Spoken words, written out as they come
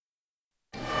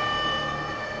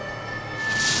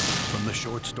a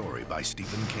short story by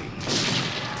Stephen King,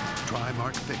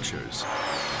 Trimark Pictures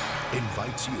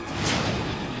invites you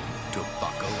to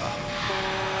buckle up.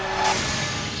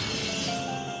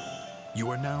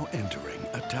 You are now entering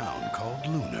a town called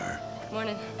Lunar.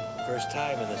 Morning. First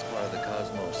time in this part of the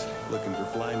cosmos. Looking for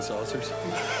flying saucers?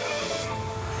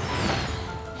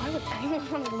 Why would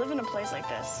anyone want to live in a place like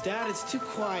this? Dad, it's too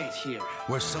quiet here.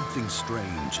 Where something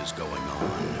strange is going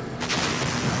on.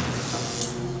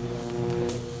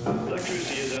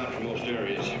 Electricity is out for most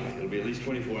areas. It'll be at least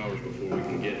 24 hours before we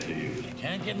can get to you.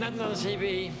 Can't get nothing on the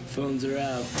CB. Phones are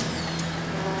out.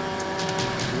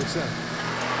 What's that?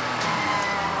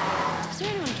 Is there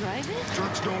anyone driving?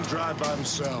 Trucks don't drive by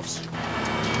themselves.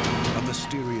 A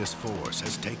mysterious force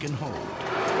has taken hold.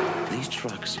 These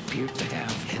trucks appear to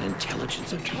have an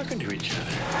intelligence. They're talking to each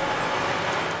other.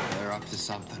 They're up to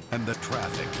something. And the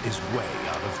traffic is way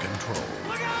out of control.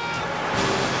 Look out!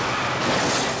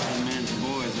 That man's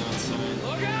boys outside.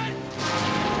 Look out!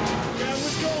 Dad,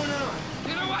 what's going on?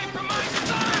 Get away from my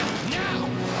son! Now!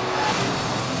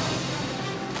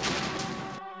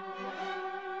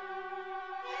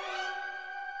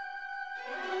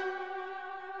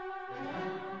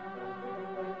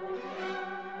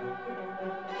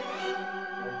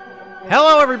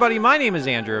 Hello, everybody. My name is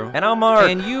Andrew. And I'm Mark.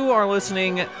 And you are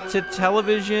listening to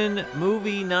Television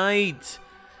Movie Night.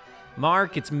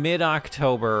 Mark, it's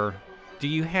mid-October. Do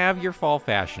you have your fall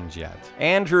fashions yet?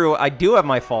 Andrew, I do have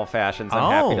my fall fashions,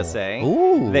 I'm happy to say.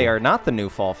 Ooh. They are not the new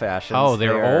fall fashions. Oh,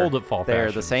 they're old fall They're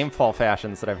fashions. the same fall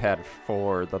fashions that I've had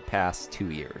for the past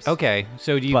 2 years. Okay,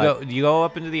 so do you But- go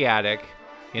up into the attic?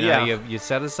 You know, Yeah. you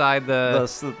set aside the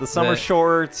summer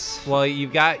shorts. Well,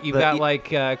 you've got The-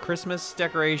 like Christmas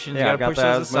decorations. Yeah, you got to push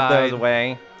those, those aside. Move those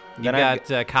away. You Then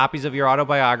got copies of your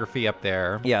autobiography up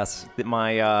there. Yes,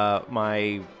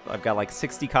 I've got like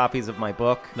 60 copies of my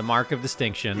book. The Mark of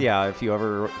Distinction. Yeah, if you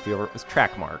ever, it was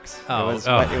track marks. Oh, it was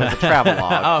a travel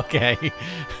log. Okay.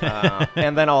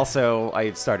 And then also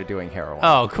I started doing heroin.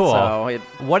 Oh, cool. So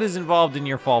What is involved in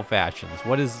your fall fashions?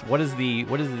 What is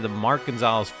the Mark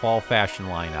Gonzalez fall fashion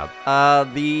lineup?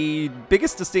 the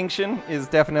biggest distinction is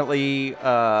definitely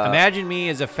Imagine me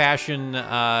as a fashion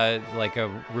like a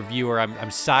reviewer.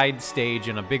 I'm side stage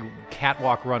in a big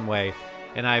catwalk runway,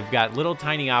 and I've got little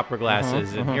tiny opera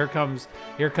glasses, and here comes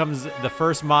the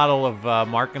first model of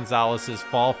Mark Gonzalez's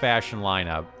fall fashion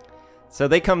lineup. So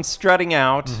they come strutting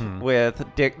out with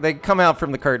Dick. They come out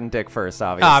from the curtain, Dick first,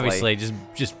 obviously. Obviously,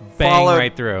 just bang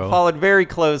right through. Followed very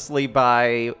closely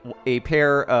by a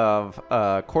pair of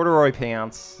corduroy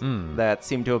pants that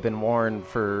seem to have been worn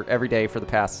for every day for the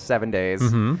past 7 days.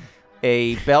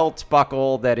 A belt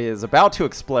buckle that is about to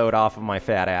explode off of my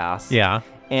fat ass. Yeah.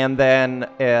 And then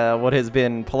what has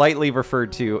been politely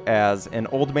referred to as an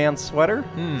old man sweater.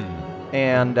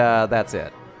 And that's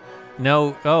it.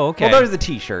 No. Oh, okay. Well, there's a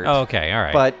t-shirt. Oh, okay. All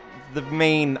right. But the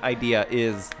main idea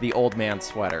is the old man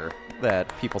sweater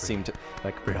that people seem to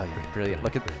like. Brilliant.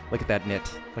 Look at that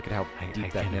knit. Look at how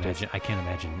deep that knit is. I can't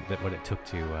imagine that what it took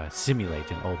to simulate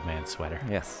an old man sweater.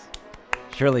 Yes.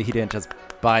 Surely he didn't just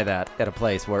buy that at a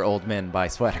place where old men buy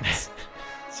sweaters.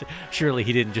 Surely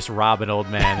he didn't just rob an old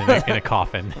man in a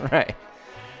coffin. Right.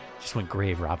 Just went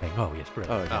grave robbing. Oh yes,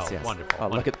 brilliant. Oh, yes. Wonderful. Oh,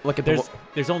 look wonderful.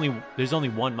 at there's only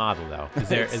one model though.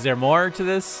 Is there more to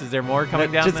this? Is there more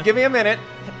coming down? Just give me a minute.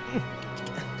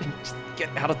 Just get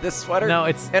out of this sweater. No,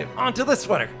 it's and onto this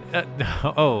sweater.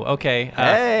 Oh, okay.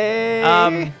 Hey.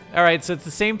 All right. So it's the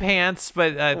same pants,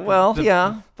 but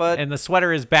but and the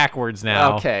sweater is backwards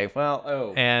now. Okay.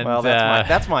 Well, And, well,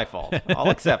 that's my fault.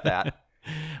 I'll accept that.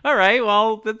 All right.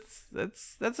 Well,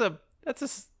 that's a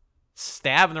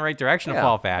stab in the right direction of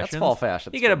fall fashion. That's fall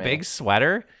fashion. You get a big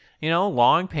sweater,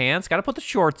 long pants. Got to put the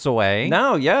shorts away.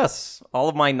 No, yes, all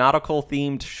of my nautical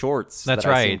themed shorts. That's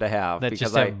that right. I seem to have That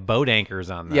because just have boat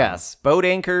anchors on them. Yes, boat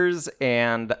anchors,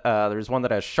 and there's one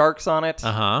that has sharks on it.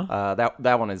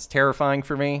 That one is terrifying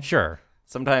for me. Sure.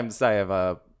 Sometimes I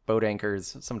have boat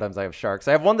anchors. Sometimes I have sharks.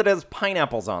 I have one that has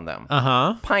pineapples on them.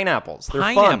 Pineapples. They're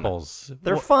pineapples. Fun.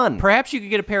 They're fun. Perhaps you could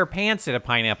get a pair of pants that have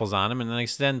pineapples on them and then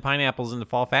extend pineapples into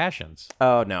fall fashions.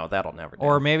 Oh no, that'll never do.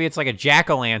 Or maybe it's like a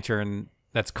jack-o'-lantern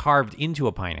that's carved into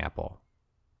a pineapple.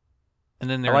 And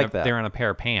then they're on a pair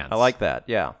of pants. I like that.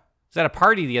 Yeah. I was at a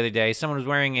party the other day. Someone was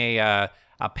wearing a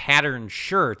patterned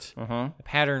shirt. The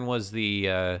pattern was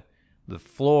the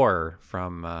floor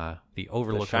from the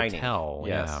Overlook Hotel.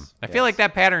 Yes. Yeah. I feel like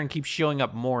that pattern keeps showing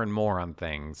up more and more on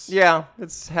things. Yeah,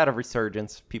 it's had a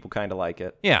resurgence. People kind of like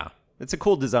it. Yeah. It's a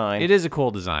cool design. It is a cool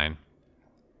design.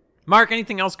 Mark,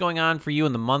 anything else going on for you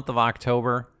in the month of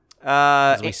October?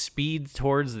 As we speed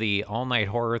towards the all-night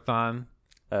horror-thon?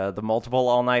 the multiple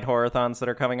all-night horror-thons that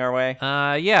are coming our way.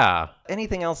 Yeah.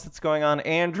 Anything else that's going on?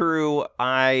 Andrew,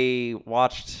 I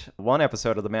watched one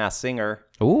episode of The Masked Singer.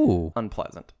 Ooh.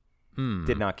 Unpleasant.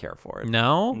 Did not care for it.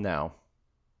 No? No.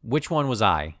 Which one was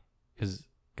I? Because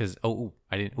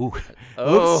I didn't. Ooh.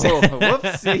 Oh,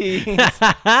 whoopsies.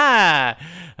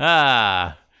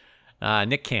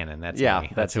 Nick Cannon. That's Yeah,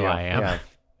 me. that's who you. I am. Yeah.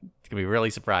 It's gonna be really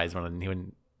surprised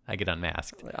when I get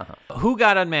unmasked. Uh-huh. Who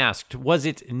got unmasked? Was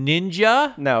it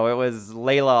Ninja? No, it was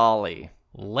Layla Ali.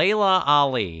 Layla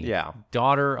Ali. Yeah.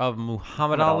 Daughter of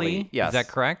Muhammad Ali. Yes. Is that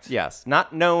correct? Yes.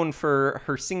 Not known for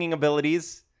her singing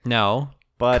abilities, No.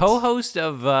 but Co-host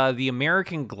of the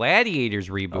American Gladiators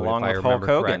reboot, along if I with Hulk remember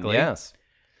Hogan. correctly. Yes.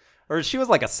 Or she was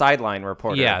like a sideline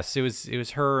reporter. Yes, it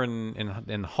was her and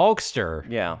Hulkster.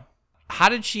 Yeah. How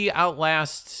did she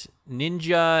outlast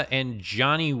Ninja and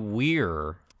Johnny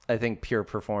Weir? I think pure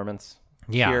performance.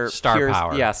 Yeah, star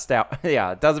power. Yeah,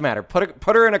 yeah, it doesn't matter.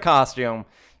 Put her in a costume,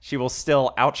 she will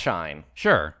still outshine.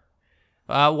 Sure.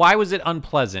 Why was it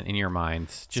unpleasant in your mind?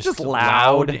 Just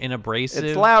loud and abrasive?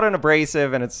 It's loud and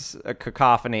abrasive, and it's a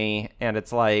cacophony, and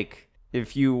it's like,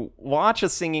 if you watch a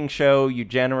singing show, you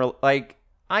generally, like,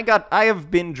 I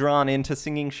have been drawn into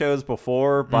singing shows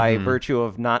before by virtue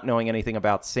of not knowing anything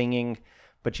about singing,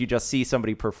 but you just see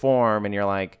somebody perform, and you're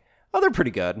like, oh, they're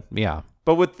pretty good. Yeah.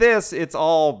 But with this, it's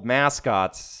all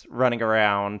mascots running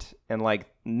around, and, like,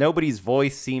 nobody's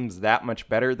voice seems that much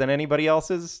better than anybody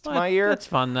else's to my ear. That's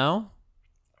fun, though.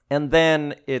 And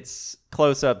then it's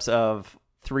close-ups of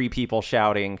 3 people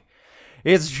shouting,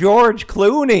 "It's George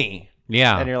Clooney!"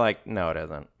 Yeah. And you're like, no, it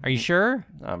isn't. Are you sure?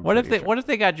 I'm What if pretty they sure. What if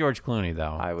they got George Clooney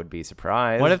though? I would be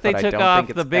surprised. What if they but I took don't off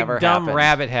think the it's big ever dumb happened.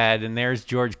 rabbit head and there's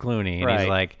George Clooney and he's Right.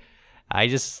 like, I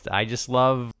just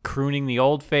love crooning the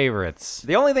old favorites.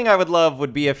 The only thing I would love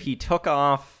would be if he took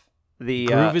off the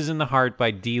Groove is in the Heart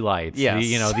by D-Lights.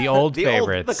 yes. The old the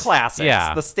favorites. the classics,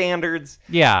 Yeah. the standards.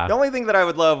 Yeah. The only thing that I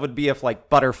would love would be if, like,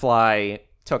 Butterfly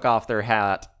took off their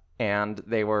hat and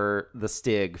they were the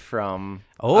Stig from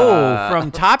from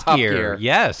Top Gear.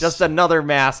 Yes. just another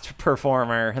masked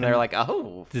performer, and they're like,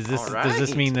 oh, Does this all right. does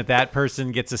this mean that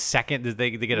person gets a second? Does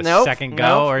they get a Nope, second go,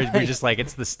 nope. or is we just like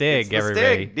it's the Stig? It's the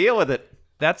everybody, Stig. Deal with it.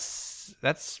 That's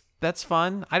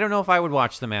fun. I don't know if I would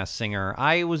watch The Masked Singer.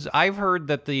 I've heard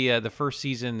that the first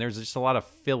season there's just a lot of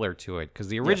filler to it because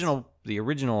the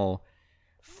original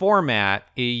format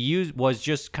was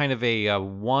just kind of a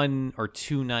 1 or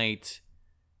 2 night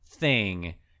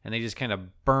thing, and they just kind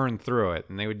of burned through it,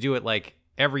 and they would do it like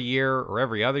every year or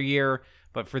every other year.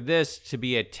 But for this to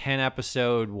be a 10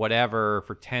 episode whatever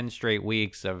for 10 straight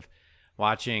weeks of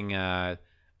watching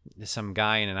some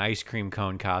guy in an ice cream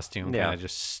cone costume kind of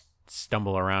just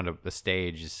stumble around the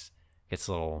stage gets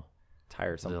a little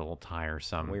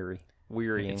tiresome.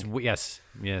 Wearying. Yes,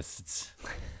 it's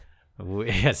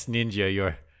yes, Ninja,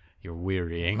 you're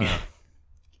wearying.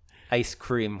 Ice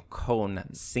cream cone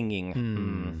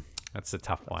singing. That's a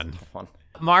tough one. Fun.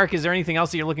 Mark, is there anything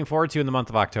else that you're looking forward to in the month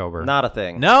of October? Not a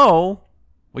thing. No.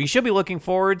 Well, you should be looking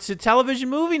forward to Television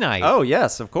Movie Night. Oh,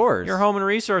 yes, of course. Your home and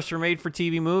resource for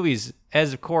made-for-TV movies,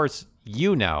 as of course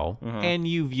you know, and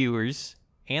you viewers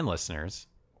and listeners.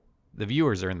 The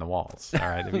viewers are in the walls. All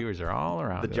right, the viewers are all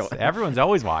around us. Everyone's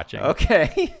always watching.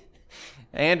 Okay.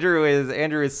 Andrew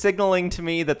is signaling to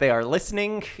me that they are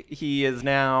listening. He is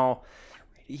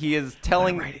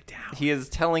telling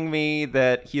me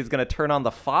that he is going to turn on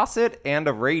the faucet and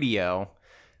a radio.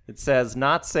 It says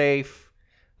not safe.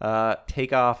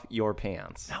 Take off your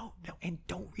pants. No, and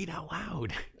don't read out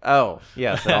loud. Oh,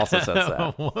 yes, it also says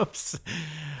that. Whoops.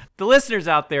 The listeners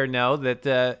out there know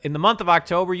that in the month of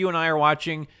October, you and I are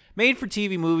watching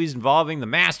made-for-TV movies involving the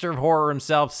master of horror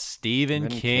himself, Stephen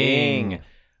King.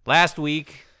 Last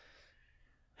week,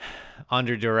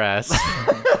 under duress,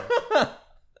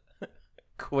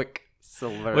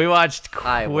 Quicksilver. we watched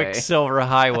Highway. Quicksilver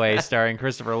Highway starring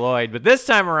Christopher Lloyd. But this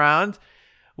time around,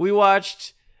 we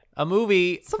watched a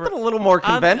movie Something a little more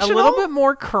conventional. a little bit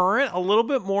more current, a little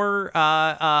bit more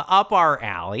up our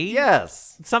alley.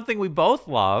 Yes. Something we both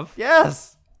love.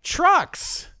 Yes.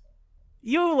 Trucks.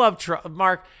 You love trucks,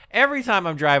 Mark. Every time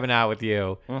I'm driving out with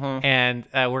you, and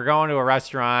we're going to a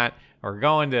restaurant or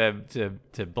going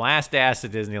to blast ass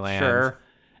at Disneyland, Sure.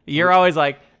 you're always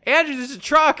like, Andrew, this is a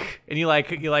truck, and you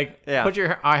Yeah. put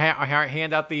your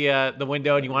hand out the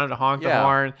window, and you want him to honk the Yeah.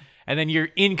 horn, and then you're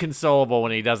inconsolable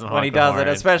when he doesn't honk When he the does horn.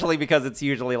 it, especially because it's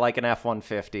usually like an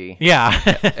F-150. Yeah.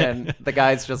 And the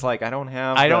guy's just like, I don't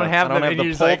have I the don't have pull and you're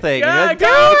just thing. like, And go, you're like,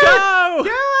 go,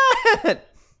 go! do it!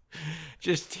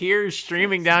 Just tears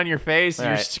streaming down your face. You're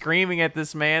Right. screaming at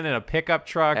this man in a pickup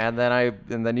truck. And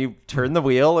then you turn the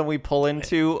wheel and we pull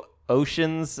into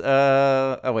Ocean's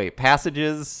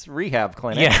Passages rehab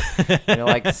clinic. Yeah. And you're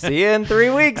like, see you in 3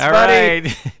 weeks, All buddy.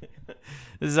 right.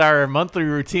 This is our monthly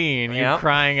routine. You're Yep.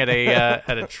 crying at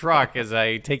a truck as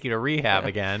I take you to rehab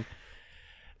again.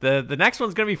 The next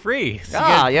one's gonna be free. So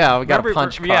you We got a remember-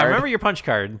 punch card. Yeah, remember your punch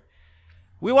card.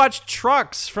 We watched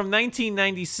Trucks from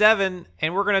 1997,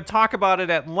 and we're gonna talk about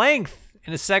it at length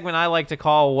in a segment I like to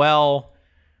call, well,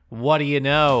 what do you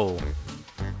know?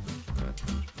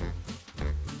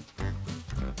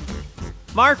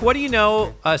 Mark, what do you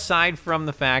know aside from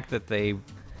the fact that they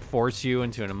force you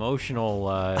into an emotional,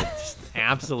 just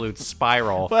absolute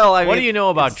spiral? Well, I what mean, do you know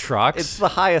about it's- Trucks? It's the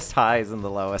highest highs and the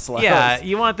lowest lows. Yeah,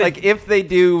 you want the- like if they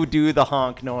do the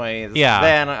honk noise, Yeah.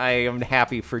 then I am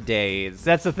happy for days.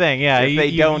 That's the thing, yeah. If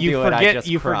they don't you do it, I forget, just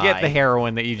you forget cry. the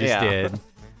heroin that you just Yeah. did.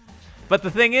 But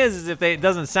the thing is if it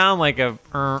doesn't sound like a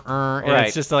and Right.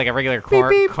 it's just like a regular Beep,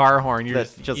 beep. car horn.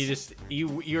 That's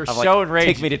You're I'm so like, enraged.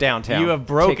 take me to downtown. You have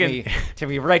broken. Take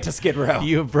me right to Skid Row.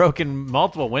 You have broken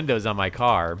multiple windows on my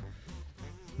car.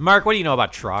 Mark, what do you know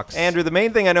about Trucks? Andrew, the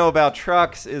main thing I know about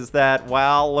Trucks is that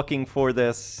while looking for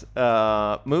this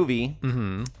movie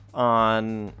Mm-hmm.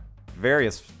 on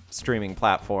various streaming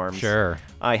platforms, Sure.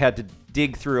 I had to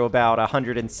dig through about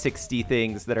 160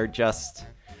 things that are just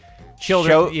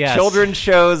Yes. children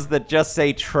shows that just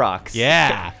say trucks.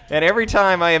 Yeah. And every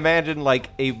time I imagine like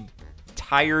a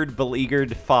tired,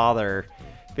 beleaguered father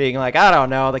being like, I don't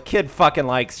know, the kid fucking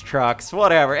likes trucks,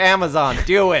 whatever, Amazon,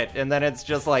 do it. And then it's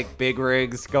just like big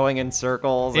rigs going in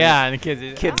circles. Yeah, and the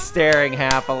kids. Kids staring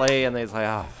happily, and he's like,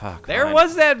 oh, fuck. There fine."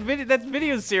 was that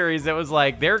video series that was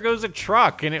like, there goes a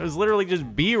truck, and it was literally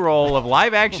just B-roll of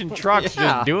live-action trucks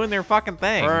Yeah. just doing their fucking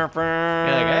thing. You're like,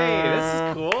 hey, this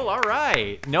is cool. All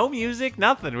right, no music,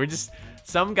 nothing. We're just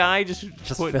some guy just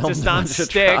filmed a on bunch of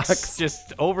sticks, trucks.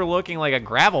 just overlooking like a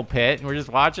gravel pit, and we're just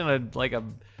watching a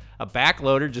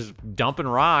backloader just dumping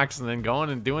rocks, and then going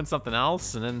and doing something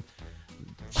else, and then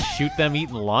shoot them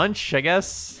eating lunch, I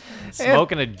guess.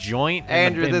 Smoking a joint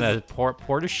Andrew, in the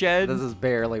porta shed. This is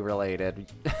barely related.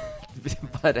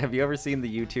 But have you ever seen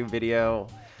the YouTube video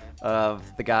of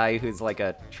the guy who's like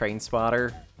a train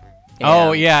spotter?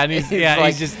 Oh yeah, and he's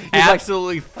like- just he's like,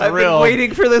 absolutely I've thrilled been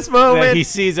waiting for this moment. that he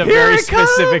sees a Here very it comes!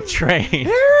 specific train.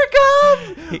 Here it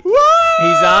comes! Whoa!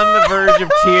 He's on the verge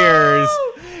of tears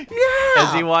Yeah!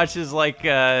 as he watches like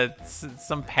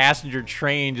some passenger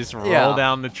train just roll Yeah.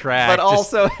 down the track. But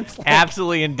just also, it's like,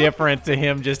 absolutely indifferent to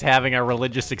him just having a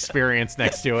religious experience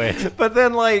next to it. but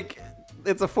then like,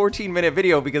 it's a 14-minute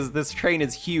video because this train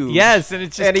is huge. Yes, and it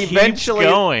just and keeps eventually,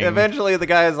 going. Eventually, the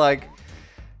guy's like,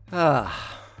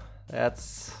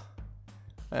 that's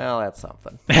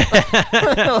something.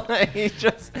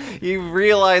 he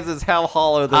realizes how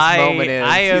hollow this moment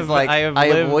is. He's like, I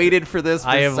have waited for this for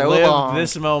I have so lived long.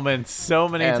 this moment so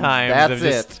many and times. That's of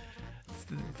just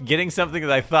it. getting something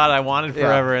that I thought I wanted Yeah.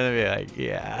 forever, and then be like,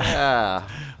 yeah,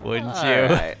 wouldn't you? All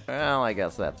right. Well, I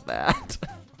guess that's that.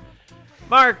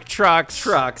 Mark, Trucks.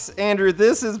 Trucks. Andrew,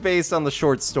 this is based on the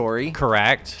short story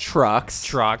Correct. Trucks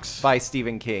Trucks. by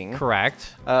Stephen King.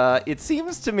 Correct. It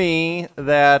seems to me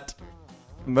that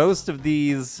most of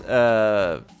these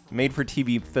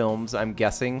made-for-TV films, I'm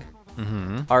guessing,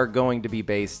 are going to be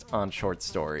based on short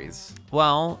stories.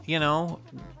 Well, you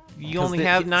only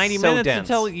have 90 so minutes dense.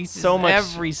 to tell you So much-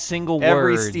 every single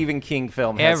Every word. Stephen King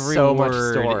film has Every so much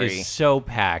word story. is so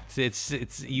packed. It's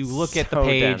you look at the So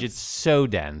page, dense. it's so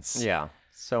dense. Yeah,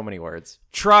 so many words.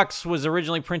 Trucks was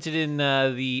originally printed in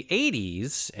the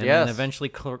 80s and Yes. then eventually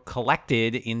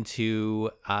collected into,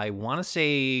 I want to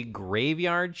say,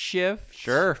 Graveyard Shift.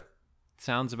 Sure.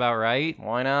 Sounds about right.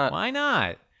 Why not? Why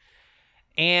not?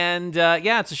 And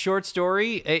it's a short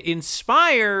story. It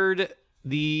inspired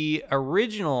the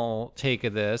original take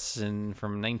of this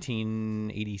from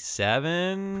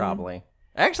 1987. Probably.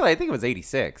 Actually, I think it was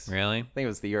 86. Really? I think it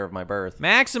was the year of my birth.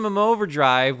 Maximum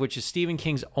Overdrive, which is Stephen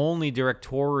King's only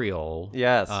directorial.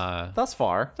 Yes. Thus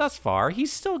far. Thus far,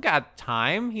 he's still got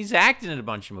time. He's acted in a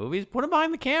bunch of movies. Put him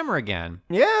behind the camera again.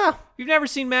 Yeah. If you've never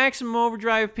seen Maximum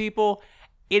Overdrive, people,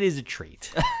 it is a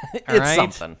treat. It's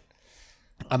something.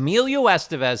 Emilio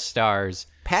Estevez stars.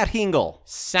 Pat Hingle.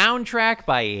 Soundtrack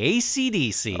by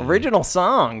AC/DC. Original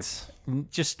songs.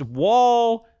 Just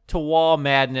wall-to-wall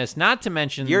madness. Not to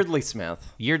mention Yeardley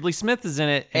Smith. Yeardley Smith is in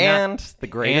it. And the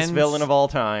greatest and villain of all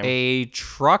time. A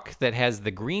truck that has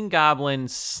the Green Goblin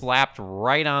slapped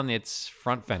right on its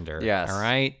front fender. Yes. All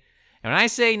right. And when I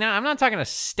say no, I'm not talking a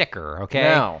sticker, okay?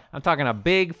 No. I'm talking a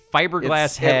big fiberglass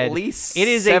It's head. at least it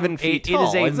is 7 feet It is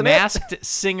tall, a isn't it? masked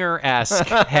singer-esque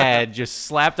head just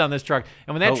slapped on this truck.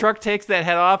 And when that truck takes that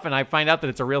head off and I find out that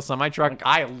it's a real semi-truck,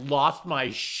 I lost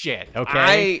my shit,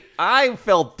 okay? I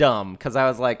felt dumb because I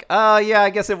was like, oh, yeah,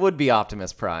 I guess it would be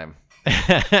Optimus Prime. All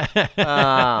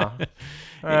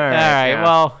right,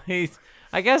 well,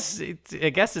 I guess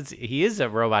he is a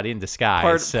robot in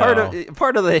disguise.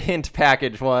 Part of the hint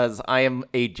package was I am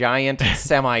a giant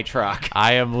semi truck.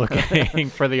 I am looking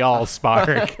for the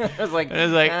Allspark. I was like,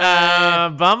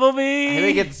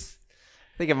 Bumblebee. I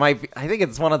think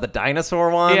it's one of the dinosaur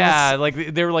ones. Yeah,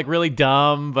 like they were like really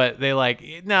dumb, but they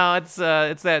no, it's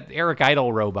that Eric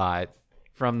Idle robot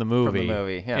from the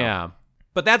movie. Yeah.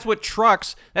 But that's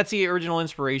that's the original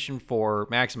inspiration for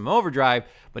Maximum Overdrive.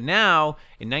 But now,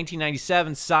 in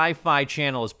 1997, Sci-Fi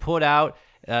Channel has put out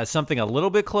something a little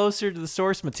bit closer to the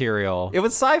source material. It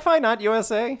was Sci-Fi, not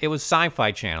USA? It was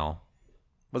Sci-Fi Channel.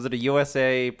 Was it a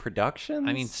USA production?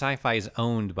 I mean, Sci-Fi is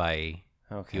owned by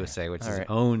USA, which is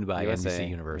owned by NBC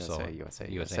Universal. USA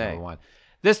number one.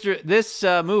 This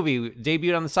movie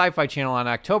debuted on the Sci-Fi Channel on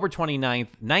October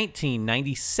 29th,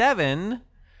 1997.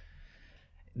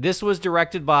 This was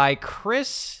directed by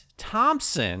Chris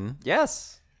Thompson.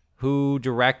 Yes. Who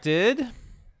directed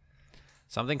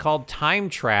something called Time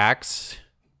Tracks,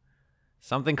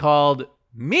 something called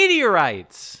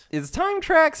Meteorites. Is Time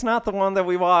Tracks not the one that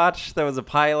we watched? That was a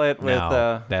pilot with...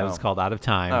 that was called Out of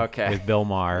Time with Bill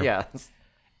Maher. Yes.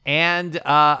 And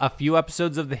a few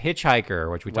episodes of The Hitchhiker,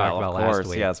 which we talked about last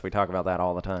week. Yes, we talk about that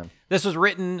all the time. This was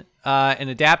written and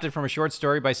adapted from a short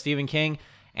story by Stephen King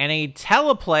and a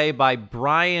teleplay by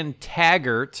Brian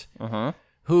Taggart,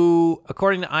 who,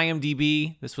 according to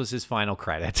IMDb, this was his final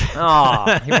credit.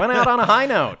 Oh, he went out on a high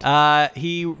note.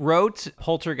 He wrote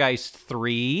Poltergeist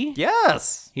 3.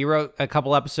 Yes. He wrote a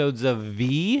couple episodes of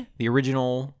V, the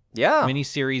original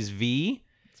miniseries V.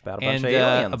 It's about a bunch of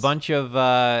aliens. A bunch of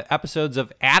episodes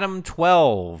of Adam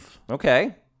 12.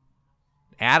 Okay.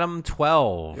 Adam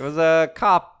 12. It was a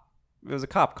cop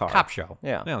car. Cop show.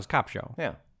 Yeah. It was a cop show.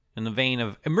 Yeah. In the vein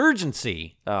of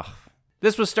Emergency. Ugh.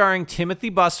 This was starring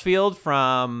Timothy Busfield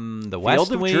from The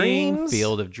West Wing, Dreams?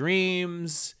 Field of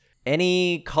Dreams.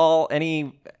 Hang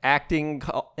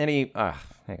on.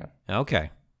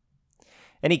 Okay.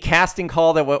 Any casting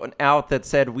call that went out that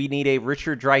said we need a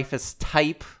Richard Dreyfuss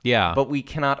type, but we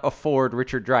cannot afford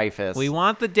Richard Dreyfuss. We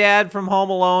want the dad from Home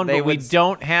Alone, but we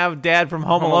don't have dad from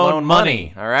Home Alone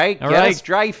money. All right? Get us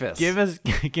Dreyfuss.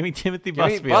 Give me Timothy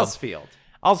Busfield. Busfield.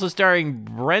 Also starring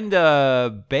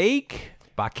Brenda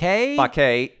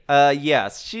Baquet.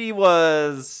 Yes, she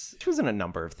was in a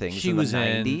number of things. She in was the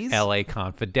 90s. in L.A.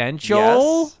 Confidential.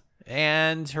 Yes.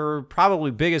 And her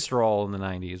probably biggest role in the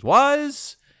 90s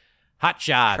was Hot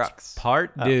Shots Trucks.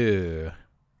 Part 2.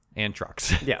 And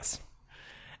Trucks. Yes.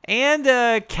 And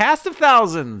a cast of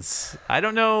thousands. I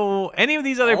don't know any of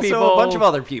these other people. Also a bunch of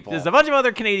other people. There's a bunch of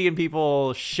other Canadian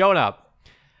people showing up.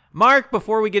 Mark,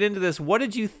 before we get into this, what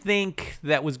did you think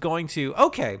that was going to...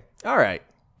 Okay. All right.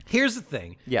 Here's the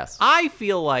thing. Yes. I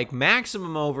feel like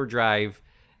Maximum Overdrive,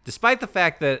 despite the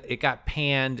fact that it got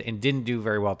panned and didn't do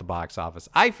very well at the box office,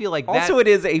 I feel like Also, it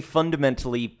is a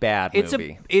fundamentally bad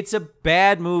movie. It's a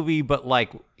bad movie, but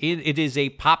like it is a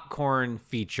popcorn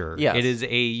feature. Yes. It is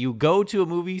you go to a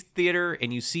movie theater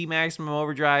and you see Maximum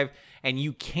Overdrive and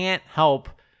you can't help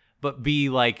but be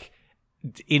like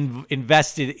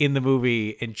invested in the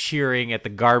movie and cheering at the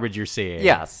garbage you're seeing.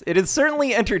 Yes, it is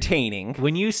certainly entertaining.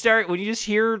 When you just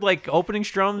hear like opening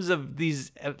strums of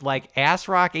these like ass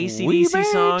rock AC/DC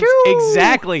songs,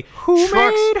 exactly,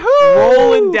 trucks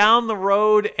rolling down the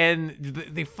road and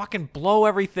they fucking blow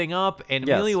everything up, and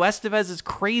Emilio Estevez is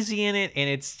crazy in it, and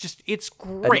it's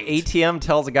great. An ATM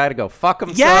tells a guy to go fuck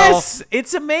himself. Yes,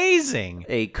 it's amazing.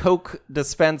 A Coke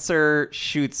dispenser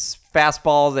shoots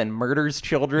fastballs and murders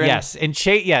children. Yes, and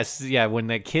when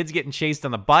the kid's getting chased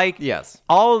on the bike. Yes.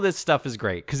 All of this stuff is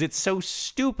great because it's so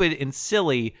stupid and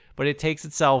silly, but it takes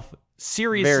itself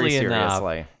seriously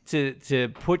enough to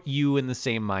put you in the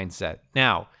same mindset.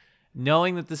 Now,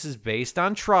 knowing that this is based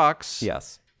on trucks,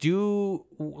 yes.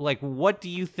 What do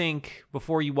you think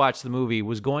before you watch the movie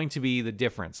was going to be the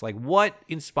difference? Like, what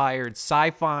inspired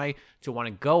Sci-Fi to want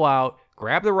to go out,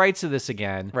 grab the rights of this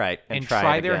again, right, and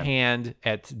try their hand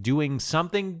at doing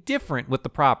something different with the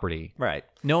property, right,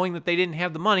 knowing that they didn't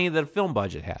have the money that a film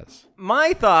budget has?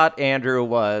 My thought, Andrew,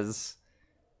 was,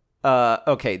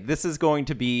 okay, this is going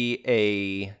to be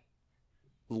a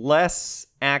less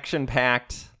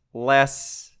action-packed,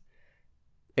 less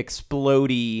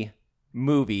explodey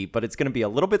movie, but it's going to be a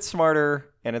little bit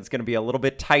smarter and it's going to be a little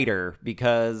bit tighter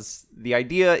because the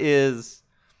idea is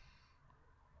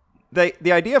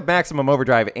the idea of Maximum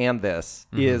Overdrive and this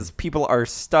is people are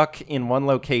stuck in one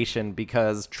location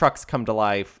because trucks come to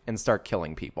life and start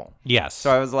killing people. Yes.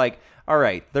 So I was like, all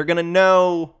right, they're going to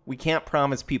know we can't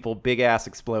promise people big-ass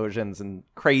explosions and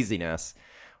craziness.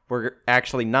 We're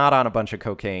actually not on a bunch of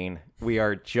cocaine. We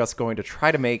are just going to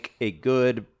try to make a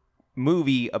good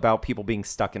movie about people being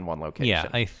stuck in one location.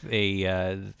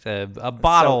 Yeah, a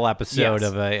bottle episode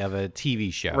yes. of a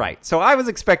TV show. Right. So I was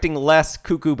expecting less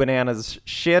cuckoo bananas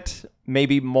shit,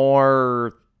 maybe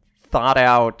more thought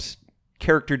out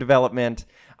character development.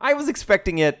 I was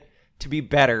expecting it to be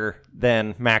better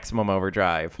than Maximum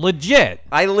Overdrive. Legit.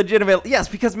 I legitimately, yes,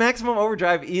 because Maximum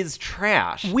Overdrive is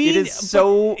trash. It is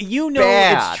so you know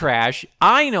bad. it's trash.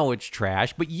 I know it's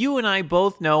trash, but you and I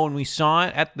both know when we saw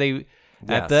it at the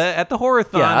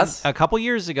Horror-thon Yes. a couple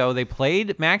years ago, they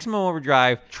played Maximum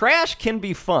Overdrive. Trash can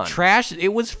be fun. Trash,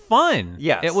 it was fun.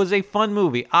 Yes. It was a fun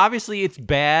movie. Obviously, it's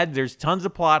bad. There's tons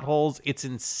of plot holes. It's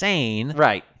insane.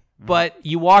 Right. But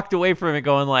you walked away from it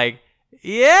going like,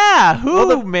 yeah,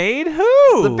 who made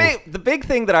who? The big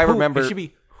thing that I remember. It should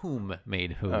be whom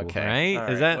made who, Okay. right?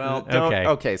 All Is that well, don't- okay?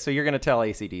 Okay, so you're going to tell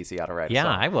AC/DC how to write a Yeah,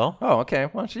 song. I will. Oh, okay.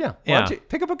 Why don't you, Why Yeah. don't you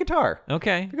pick up a guitar?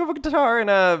 Okay. Pick up a guitar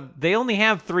and a They only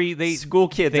have three. school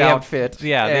kid's they have- outfit.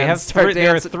 yeah, they and have start there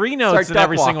are dancing- 3 notes start in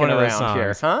every duck single one of walking those around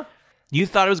songs. here, huh? You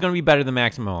thought it was going to be better than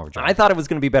Maximum Overdrive. I thought it was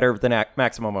going to be better than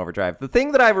Maximum Overdrive. The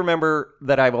thing that I remember,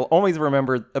 that I will always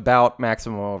remember about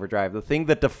Maximum Overdrive, the thing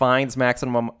that defines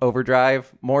Maximum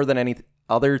Overdrive more than any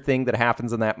other thing that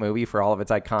happens in that movie for all of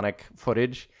its iconic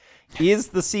footage, is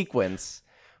the sequence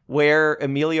where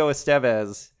Emilio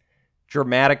Estevez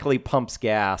dramatically pumps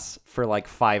gas for like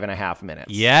 5.5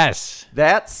 minutes. Yes.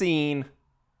 That scene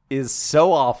is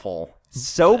so awful.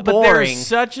 So But boring.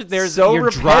 there's so you're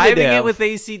driving it repetitive with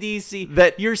AC/DC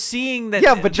that you're seeing that.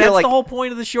 Yeah, but that's you're like- the whole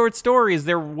point of the short story is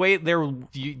they're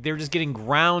just getting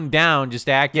ground down, just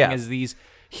acting Yeah. as these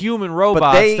human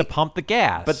robots they- to pump the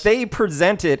gas. But they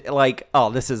present it like, oh,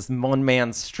 this is one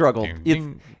man's struggle.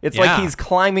 It's Yeah. like he's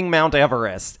climbing Mount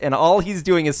Everest, and all he's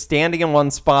doing is standing in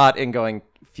one spot and going,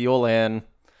 fuel in,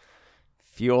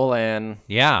 fuel in,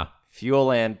 yeah.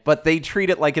 fuel in. But they treat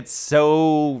it like it's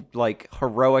so like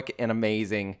heroic and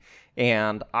amazing.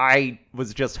 And I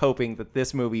was just hoping that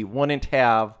this movie wouldn't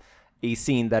have a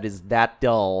scene that is that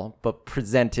dull, but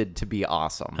presented to be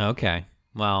awesome. Okay.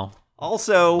 Well,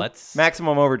 Also, Let's-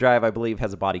 Maximum Overdrive, I believe,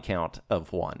 has a body count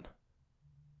of 1.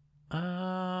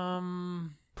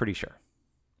 Pretty sure.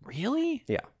 really?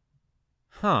 Yeah.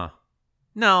 Huh.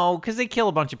 No, because they kill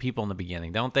a bunch of people in the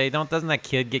beginning, don't they? Doesn't that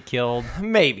kid get killed?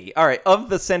 Maybe. All right. Of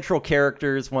the central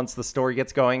characters, once the story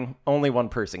gets going, only one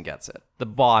person gets it. The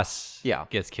boss Yeah.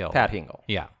 gets killed. Pat Hingle.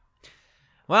 Yeah.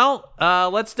 Well,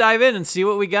 let's dive in and see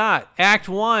what we got. Act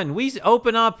 1. We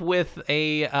open up with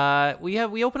a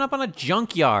we open up on a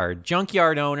junkyard.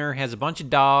 Junkyard owner has a bunch of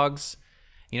dogs.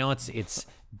 You know, it's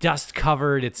dust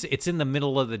covered. It's in the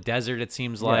middle of the desert, it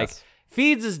seems like. Yes.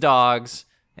 Feeds his dogs,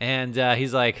 and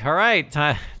he's like, "All right,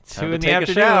 time 2 to in the take a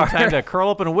afternoon, shower." time to curl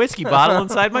up in a whiskey bottle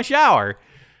inside my shower."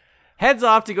 Heads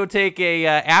off to go take a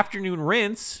afternoon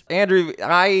rinse. Andrew,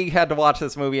 I had to watch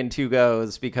this movie in 2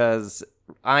 goes because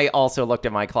I also looked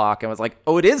at my clock and was like,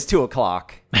 oh, it is 2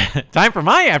 o'clock. Time for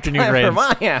my afternoon Time rinse. for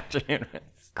my afternoon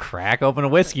rinse. Crack open a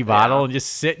whiskey bottle and just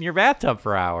sit in your bathtub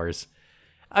for hours.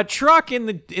 A truck in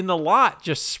the lot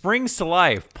just springs to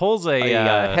life, pulls a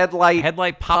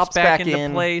headlight pops back back into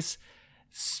in. place.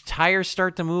 Tires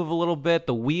start to move a little bit.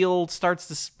 The wheel starts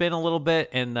to spin a little bit,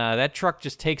 and that truck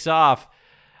just takes off,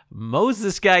 mows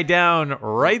this guy down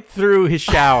right through his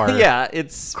shower. Yeah,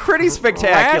 it's pretty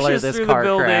spectacular, Crashes this through car the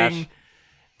building, crash.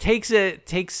 takes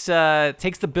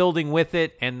the building with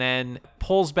it, and then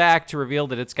pulls back to reveal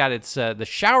that it's got the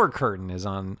shower curtain is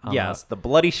on Yes, the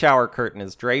bloody shower curtain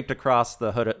is draped across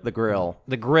the hood, the grill.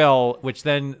 the grill, which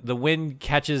then the wind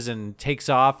catches and takes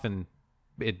off, and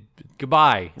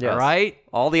goodbye. Yes. All right.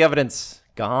 All the evidence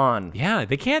gone. Yeah,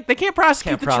 they can't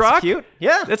prosecute the prosecute? truck.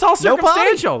 Yeah. That's all No body.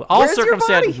 circumstantial. All Where's your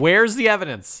circumstantial. body? Where's the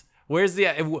evidence?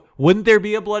 Wouldn't there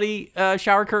be a bloody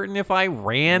shower curtain if I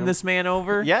ran this man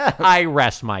over? Yes. I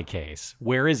rest my case.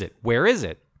 Where is it? Where is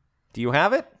it? Do you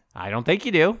have it? I don't think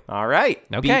you do. All right.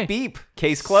 Okay. Beep, beep.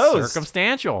 Case closed.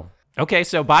 Circumstantial. Okay,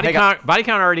 so body Hang on.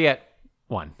 count already at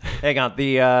 1. Hang on.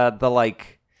 The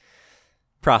like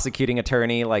prosecuting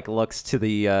attorney like looks to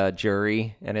the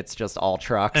jury and it's just all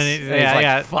trucks. And he's yeah, like,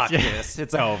 yeah. fuck this.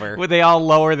 It's over. Would they all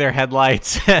lower their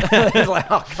headlights? He's like,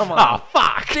 oh, come on. Oh,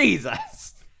 fuck.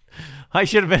 Jesus. I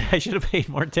should have paid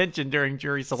more attention during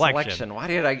jury selection. Why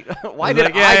did I Why did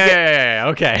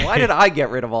I get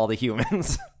rid of all the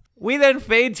humans? We then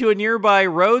fade to a nearby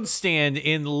road stand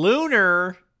in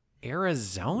lunar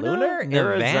Arizona? Lunar?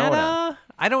 Nevada? Arizona.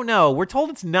 I don't know. We're told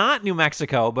it's not New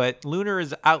Mexico, but Lunar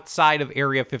is outside of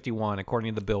Area 51,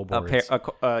 according to the billboards.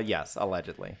 Yes,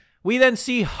 allegedly. We then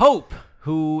see Hope,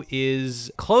 who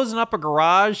is closing up a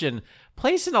garage and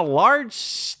placing a large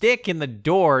stick in the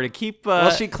door to keep.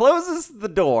 Well, she closes the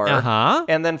door,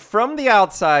 and then from the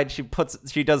outside, she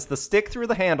does the stick through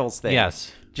the handles thing.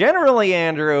 Yes. Generally,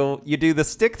 Andrew, you do the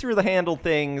stick through the handle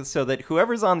thing so that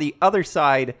whoever's on the other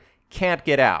side can't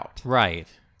get out. Right.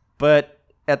 But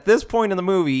at this point in the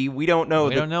movie, we don't know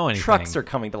We don't know anything. trucks are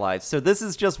coming to life. So this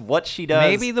is just what she does.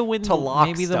 Maybe the wind. to lock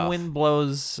Maybe stuff. the wind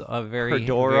blows very, Her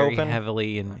door very open?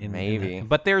 heavily. In Maybe.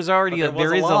 but there's already But there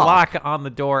was is a a lock. lock on the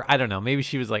door. I don't know. Maybe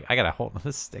she was like, I gotta hold.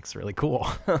 This stick's really cool.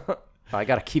 I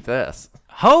got to keep this.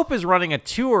 Hope is running a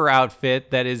tour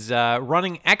outfit that is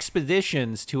running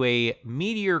expeditions to a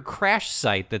meteor crash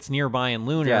site that's nearby in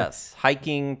Lunar. Yes.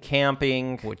 Hiking,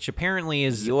 camping. Which apparently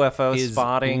is UFO is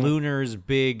spotting. Lunar's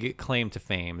big claim to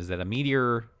fame is that a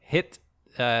meteor hit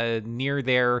near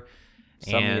there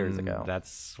Some and years ago.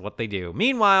 That's what they do.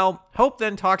 Meanwhile, Hope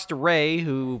then talks to Ray,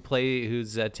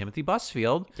 who's Timothy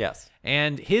Busfield. Yes.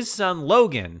 And his son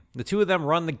Logan. The two of them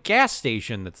run the gas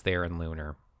station that's there in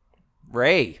Lunar.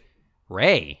 Ray.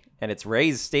 And it's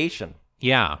Ray's station.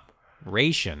 Yeah.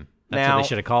 Ration. That's Now- what they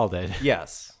should have called it.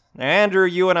 Yes. Now, Andrew,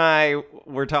 you and I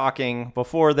were talking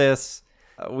before this.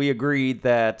 We agreed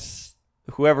that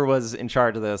whoever was in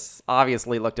charge of this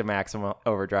obviously looked at Maximum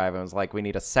Overdrive and was like, we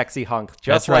need a sexy hunk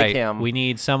just That's like right. him. We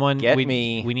need someone. We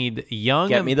need young.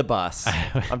 Get me the bus.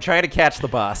 I'm trying to catch the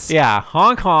bus. Yeah.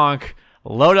 Honk honk.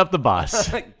 Load up the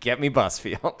bus. Get me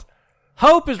Busfield.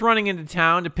 Hope is running into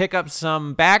town to pick up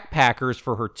some backpackers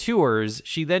for her tours.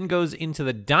 She then goes into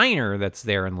the diner that's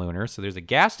there in Lunar. So there's a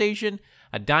gas station,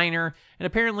 a diner, and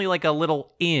apparently like a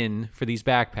little inn for these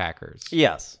backpackers.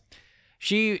 Yes.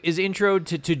 She is introed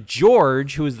to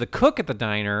George, who is the cook at the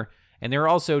diner, and there are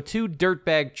also two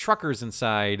dirtbag truckers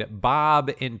inside, Bob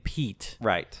and Pete.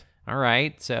 Right. All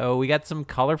right, so we got some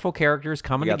colorful characters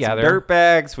coming We got together. some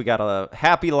dirtbags. We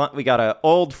got we got a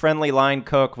old friendly line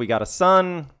cook. We got a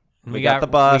son. We got the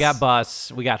bus. We got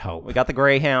bus. We got Hope. We got the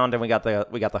Greyhound, and we got the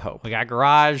Hope. We got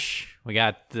garage. We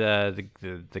got the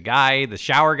guy, the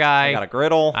shower guy. We got a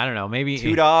griddle. I don't know, maybe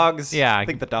two dogs. Yeah, I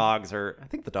think the dogs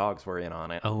were in on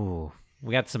it. Oh,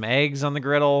 we got some eggs on the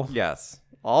griddle. Yes,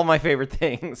 all my favorite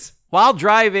things. While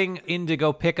driving in to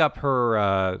go pick up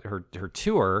her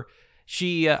tour,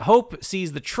 Hope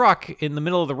sees the truck in the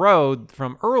middle of the road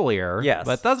from earlier. Yes,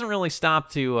 but doesn't really stop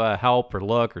to help or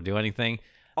look or do anything.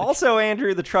 Also,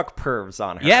 Andrew, the truck pervs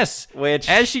on her. Yes, which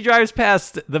as she drives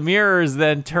past, the mirrors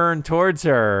then turn towards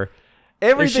her.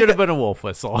 There should have been a wolf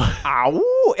whistle.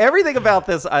 Ow! Everything about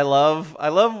this I love. I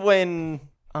love when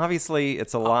obviously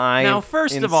it's alive. Now,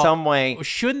 first in of all, some way.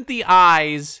 Shouldn't the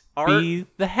eyes be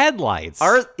the headlights?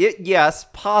 Yes,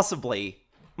 possibly.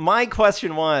 My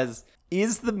question was,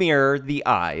 is the mirror the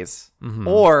eyes? Mm-hmm.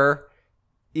 Or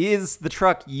is the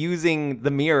truck using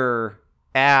the mirror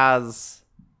as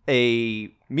a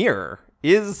mirror?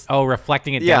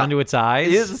 Reflecting it down to its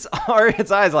eyes? Are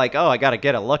its eyes like, oh, I got to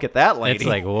get a look at that lady? It's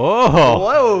like, whoa.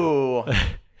 Whoa.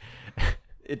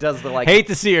 It does the like. Hate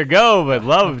to see her go, but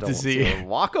love to see her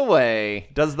walk away.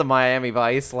 Does the Miami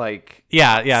Vice like?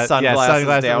 Yeah.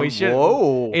 Sunglasses down. We should.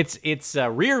 Whoa. Its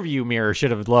rear view mirror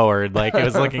should have lowered. Like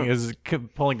it was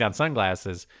pulling down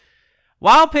sunglasses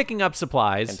while picking up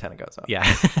supplies. Antenna goes up.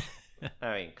 Yeah.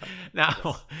 I mean,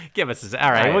 now give us this.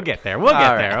 All right, we'll get there. We'll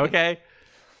get there. Okay.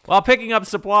 While picking up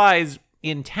supplies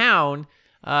in town,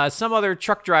 some other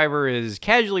truck driver is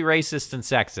casually racist and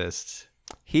sexist.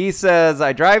 He says,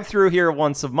 I drive through here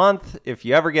once a month. If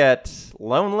you ever get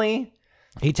lonely.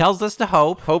 He tells this to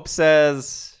Hope. Hope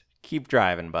says, keep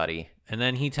driving, buddy. And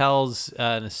then he tells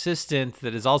an assistant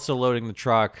that is also loading the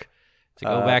truck to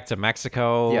go back to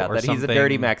Mexico. Yeah, or that something. he's a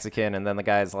dirty Mexican. And then the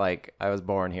guy's like, I was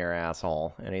born here,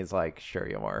 asshole. And he's like, sure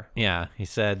you were. Yeah, he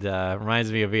said,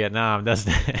 reminds me of Vietnam,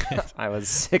 doesn't it? I was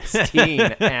 16,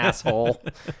 asshole.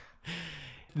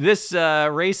 This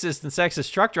racist and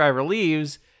sexist truck driver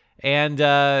leaves, and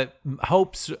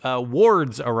Hope's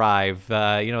wards arrive.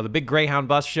 The big Greyhound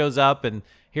bus shows up, and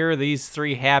here are these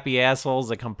three happy assholes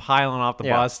that come piling off the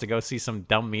bus to go see some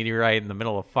dumb meteorite in the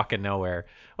middle of fucking nowhere.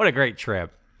 What a great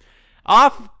trip.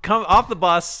 Off the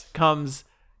bus comes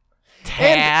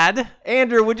Tad.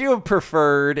 Andrew, would you have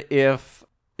preferred if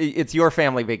it's your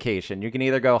family vacation? You can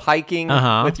either go hiking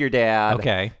with your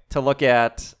dad to look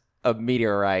at a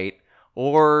meteorite,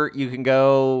 or you can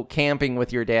go camping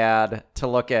with your dad to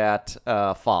look at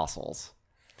fossils.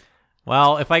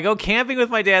 Well, if I go camping with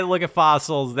my dad to look at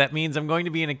fossils, that means I'm going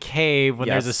to be in a cave when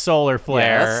there's a solar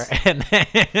flare, and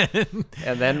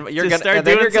then you're just gonna start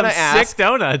doing some ask, sick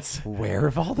donuts. where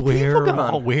have all the people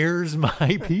gone? Where's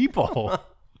my people?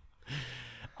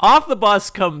 Off the bus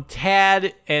come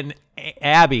Tad and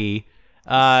Abby.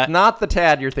 Not the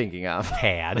Tad you're thinking of.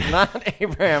 Tad. Not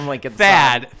Abraham Lincoln's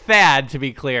Thad. son. Thad, to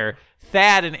be clear.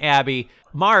 Thad and Abby.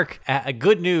 Mark,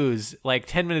 good news, like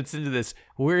 10 minutes into this,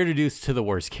 we're introduced to the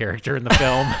worst character in the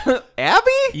film.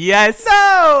 Abby? Yes.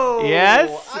 No.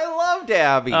 Yes. I loved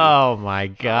Abby. Oh, my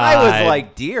God. I was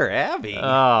like, dear Abby.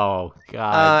 Oh,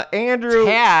 God. Andrew.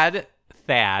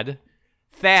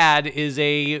 Thad is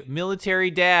a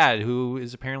military dad who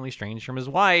is apparently estranged from his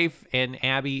wife, and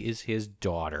Abby is his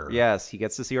daughter. Yes, he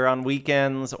gets to see her on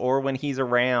weekends or when he's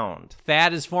around.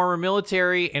 Thad is former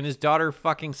military, and his daughter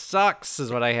fucking sucks,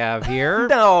 is what I have here.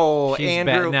 No, She's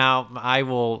Andrew. Now, I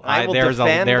will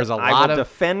defend, there's a lot of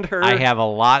defend her. I have a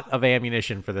lot of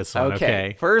ammunition for this one,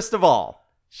 okay? First of all,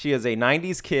 she is a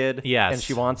 90s kid, Yes. and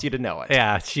she wants you to know it.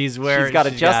 Yeah, she's got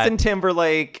a Justin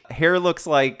Timberlake, hair looks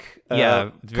like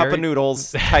cup very- of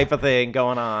noodles type of thing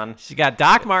going on. She got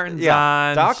Doc Martens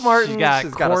on. Doc Martens.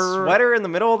 She's got a sweater in the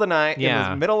middle of the night, in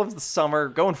Yeah. the middle of the summer,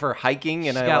 going for hiking.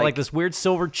 And She's got like this weird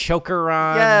silver choker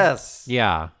on. Yes.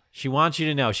 Yeah. She wants you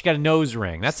to know. She got a nose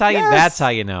ring. That's how Yes. That's how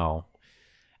you know.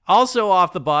 Also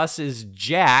off the bus is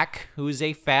Jack, who is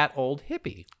a fat old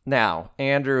hippie. Now,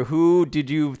 Andrew, who did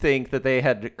you think that they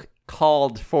had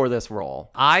called for this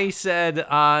role? I said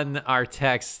on our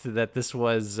text that this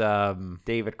was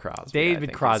David Crosby.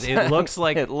 David Crosby. It looks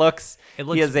like it looks.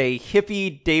 He is a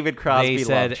hippie David Crosby they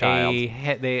said love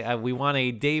child. we want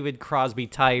a David Crosby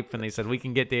type, and they said we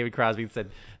can get David Crosby. It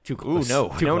said too close. no,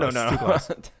 Too no, close, no, too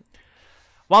close.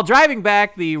 While driving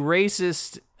back, the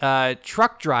racist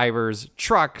truck driver's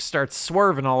truck starts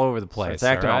swerving all over the place. It's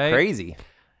acting all crazy.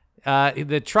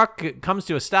 The truck comes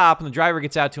to a stop, and the driver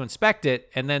gets out to inspect it,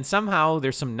 and then somehow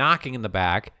there's some knocking in the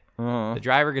back. The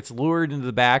driver gets lured into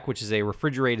the back, which is a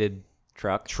refrigerated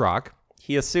truck.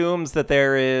 He assumes that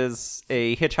there is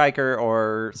a hitchhiker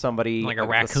or somebody Like a a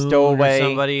raccoon stowaway, or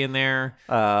somebody in there.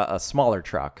 a smaller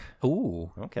truck. Ooh.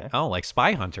 Okay. Oh, like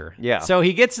Spy Hunter. Yeah. So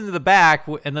he gets into the back,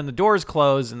 and then the doors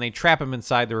close, and they trap him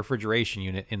inside the refrigeration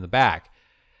unit in the back.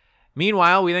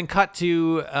 Meanwhile, we then cut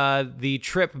to the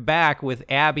trip back with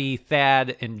Abby,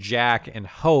 Thad, and Jack and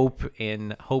Hope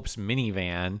in Hope's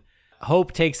minivan.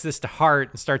 Hope takes this to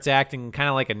heart and starts acting kind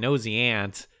of like a nosy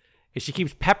aunt. She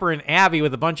keeps peppering Abby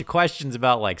with a bunch of questions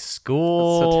about like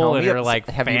school and her like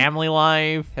family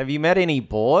life. Have you met any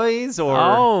boys?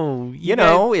 Or you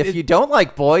know, if you don't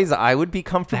like boys, I would be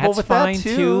comfortable with that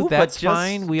too. That's but just,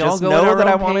 fine. We just all go know at our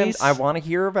that own pace. I want to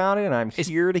hear about it, and I'm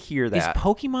here to hear that. Is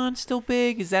Pokemon still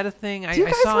big? Is that a thing? Do you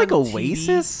guys saw like on TV.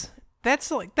 Oasis?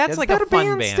 That's like Is a that a fun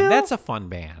band band. still? That's a fun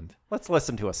band. Let's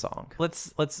listen to a song.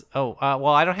 Let's. Well,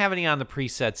 I don't have any on the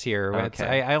presets here.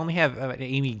 Okay. I only have an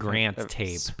Amy Grant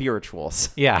tape. Spirituals.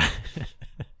 Yeah.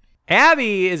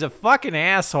 Abby is a fucking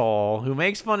asshole who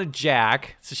makes fun of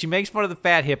Jack. So she makes fun of the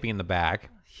fat hippie in the back.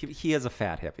 He is a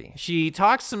fat hippie. She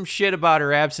talks some shit about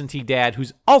her absentee dad,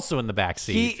 who's also in the back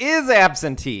seat. He is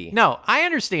absentee. No, I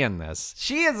understand this.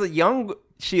 She is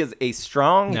a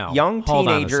strong young hold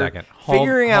on a teenager second.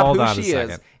 figuring out Hold who on a she is,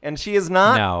 second. and she is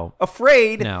not No.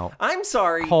 afraid. No. I'm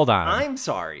sorry. Hold on. I'm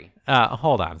sorry.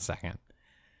 Hold on a second.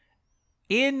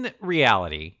 In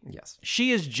reality, Yes. she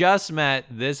has just met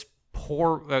this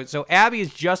poor. So Abby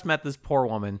has just met this poor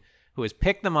woman who has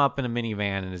picked them up in a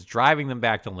minivan and is driving them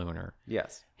back to Lunar.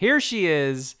 Yes. Here she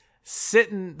is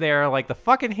sitting there like the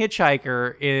fucking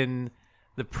hitchhiker in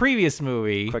the previous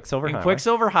movie,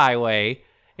 Quicksilver Highway.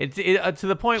 It's to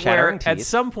the point Shattering where at teeth.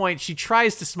 some point she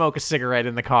tries to smoke a cigarette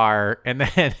in the car and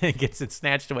then gets it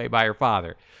snatched away by her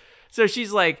father. So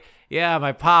she's like, yeah,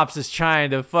 my pops is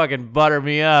trying to fucking butter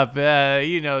me up.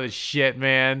 You know the shit,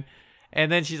 man.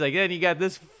 And then she's like, then you got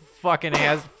this fucking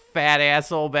fat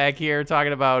asshole back here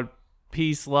talking about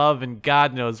peace, love, and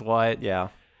God knows what. Yeah.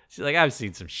 She's like, I've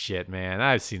seen some shit, man.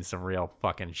 I've seen some real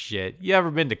fucking shit. You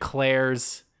ever been to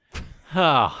Claire's?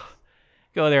 Oh,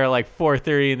 go there at like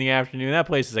 4:30 in the afternoon. That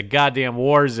place is a goddamn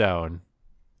war zone.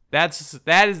 That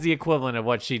is the equivalent of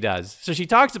what she does. So she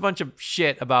talks a bunch of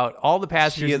shit about all the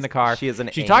passengers in the car. She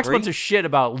talks a bunch of shit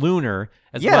about Lunar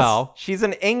as well. She's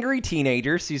an angry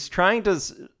teenager. She's trying to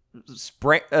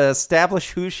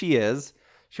establish who she is.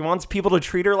 She wants people to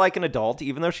treat her like an adult,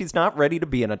 even though she's not ready to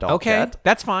be an adult yet.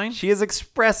 That's fine. She is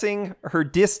expressing her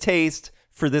distaste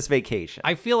for this vacation.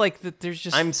 I feel like that there's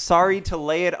just... I'm sorry to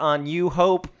lay it on you,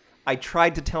 Hope. I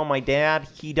tried to tell my dad.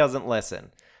 He doesn't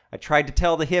listen. I tried to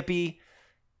tell the hippie.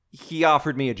 He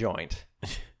offered me a joint.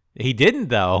 He didn't,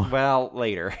 though. Well,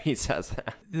 later he says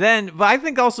that. But I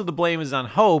think also the blame is on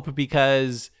Hope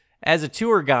because as a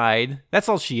tour guide, that's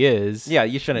all she is. Yeah,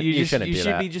 you shouldn't do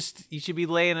that. You should be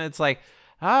laying it. It's like,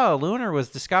 oh, Lunar was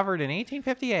discovered in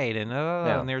 1858, and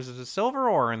and there's a silver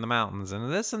ore in the mountains,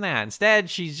 and this and that. Instead,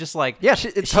 she's just like, yeah,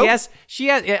 she has.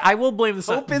 I will blame this.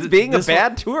 Hope is being a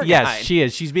bad tour guide. Yes, she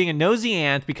is. She's being a nosy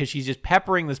aunt because she's just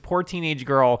peppering this poor teenage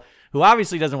girl who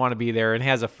obviously doesn't want to be there and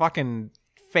has a fucking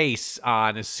face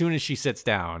on as soon as she sits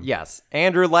down. Yes.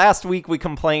 Andrew, last week we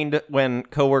complained when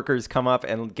coworkers come up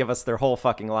and give us their whole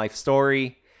fucking life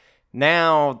story.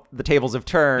 Now the tables have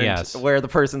turned where the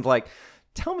person's like,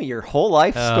 tell me your whole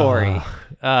life story.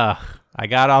 I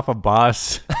got off a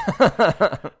bus.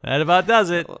 That about does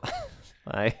it.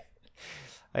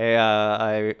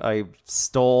 I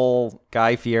stole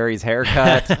Guy Fieri's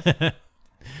haircut.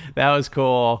 That was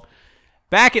cool.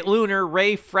 Back at Lunar,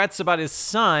 Ray frets about his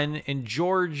son, and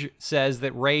George says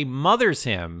that Ray mothers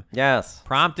him. Yes.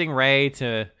 Prompting Ray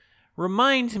to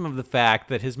remind him of the fact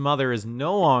that his mother is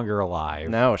no longer alive.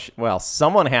 No, well,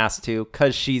 someone has to,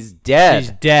 because she's dead.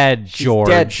 She's dead, George.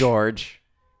 She's dead, George.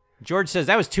 George says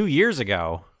that was 2 years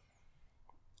ago.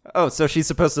 Oh, so she's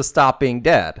supposed to stop being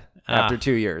dead after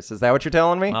 2 years. Is that what you're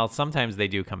telling me? Well, sometimes they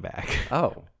do come back.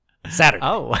 Oh. Saturday.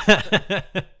 Oh.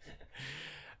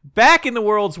 Back in the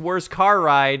world's worst car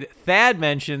ride, Thad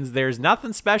mentions there's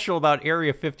nothing special about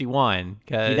Area 51.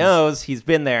 He knows he's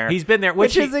been there. He's been there.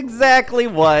 Which is exactly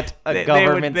what a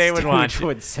government stooge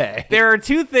would say. There are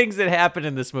two things that happen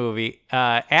in this movie.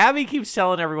 Abby keeps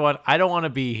telling everyone, I don't want to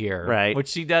be here. Right. Which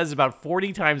she does about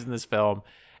 40 times in this film.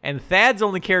 And Thad's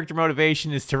only character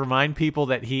motivation is to remind people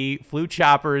that he flew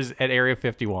choppers at Area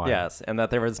 51. Yes, and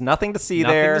that there was nothing to see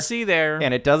there. Nothing to see there.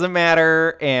 And it doesn't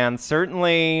matter. And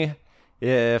certainly,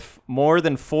 if more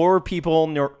than 4 people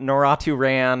Noratu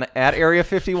ran at Area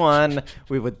 51,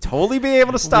 we would totally be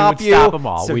able to stop you. We would stop them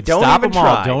all. So We'd don't stop even them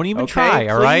all. try. Don't even okay? try,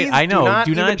 all right? Please I know.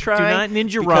 Do not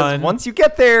ninja run. Once you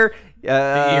get there, you're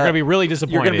going to be really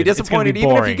disappointed. You're going to be disappointed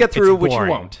even if you get through, which you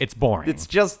won't. It's boring.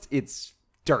 It's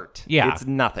dirt. Yeah. It's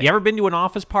nothing. You ever been to an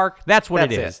office park? That's what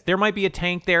it is. It. There might be a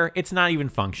tank there. It's not even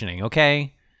functioning,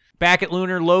 okay? Back at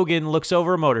Lunar, Logan looks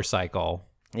over a motorcycle.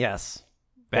 Yes.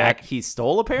 Back he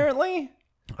stole, apparently?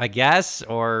 I guess,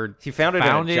 or he found it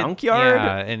in a junkyard.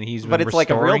 Yeah, and he's but it's like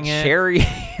a real cherry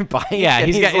bike. Yeah,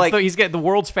 he's got the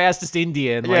world's fastest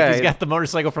Indian. Like he's got the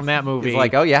motorcycle from that movie. He's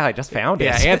like, oh yeah, I just found it.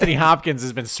 Yeah, Anthony Hopkins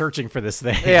has been searching for this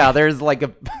thing. Yeah, there's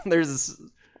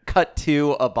cut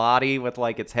to a body with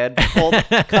like its head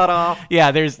cut off.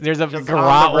 Yeah, there's a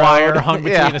garrote wire hung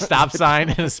between a stop sign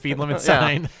and a speed limit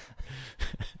sign.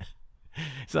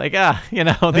 It's like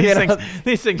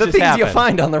these things just happen. You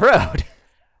find on the road.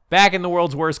 Back in the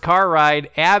world's worst car ride,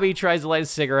 Abby tries to light a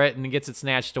cigarette and gets it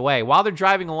snatched away. While they're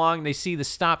driving along, they see the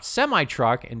stopped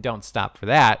semi-truck and don't stop for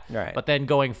that. Right. But then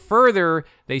going further,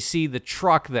 they see the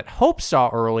truck that Hope saw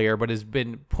earlier but has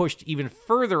been pushed even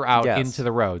further out into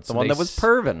the road. The one that was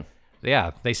pervin'.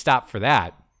 Yeah, they stop for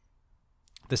that.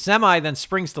 The semi then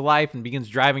springs to life and begins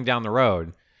driving down the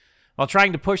road. While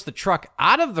trying to push the truck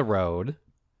out of the road,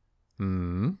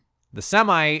 the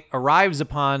semi arrives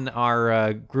upon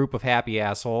our group of happy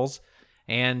assholes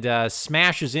and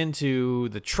smashes into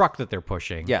the truck that they're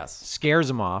pushing. Yes. Scares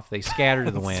them off. They scatter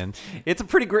to the wind. It's a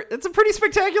pretty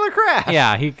spectacular crash.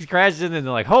 Yeah, he crashes in and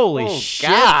they're like, holy shit.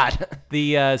 God.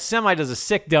 The semi does a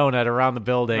sick donut around the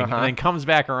building and then comes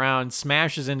back around,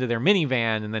 smashes into their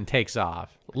minivan, and then takes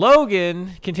off.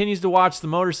 Logan continues to watch the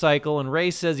motorcycle, and Ray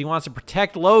says he wants to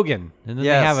protect Logan. And then they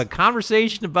have a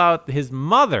conversation about his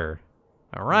mother.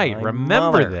 All right,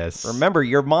 remember this. Remember,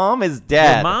 your mom is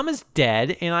dead. Your mom is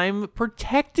dead, and I'm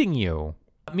protecting you.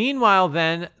 Meanwhile,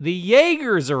 then, the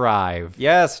Jaegers arrive.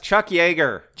 Yes, Chuck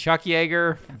Yeager. Chuck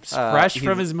Yeager, fresh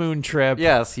from his moon trip.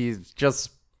 Yes, he's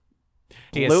just...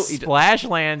 He splash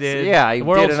landed. Yeah, the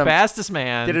world's fastest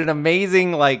man. Did an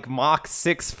amazing, Mach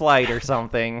 6 flight or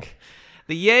something.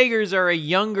 The Jaegers are a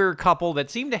younger couple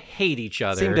that seem to hate each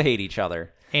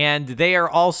other. And they are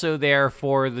also there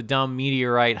for the dumb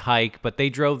meteorite hike, but they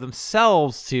drove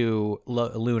themselves to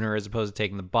Lunar as opposed to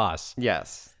taking the bus.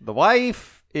 Yes. The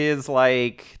wife is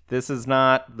like, this is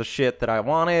not the shit that I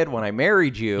wanted when I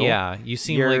married you. Yeah, you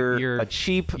seem like you're a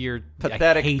cheap,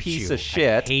 pathetic piece of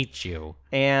shit. I hate you.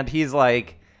 And he's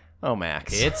like, oh,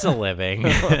 Max. It's a living.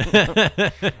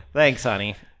 Thanks,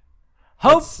 honey.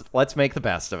 Hope, let's make the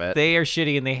best of it. They are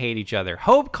shitty and they hate each other.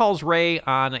 Hope calls Ray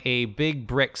on a big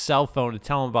brick cell phone to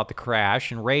tell him about the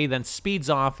crash, and Ray then speeds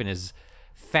off in his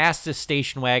fastest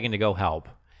station wagon to go help.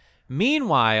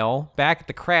 Meanwhile, back at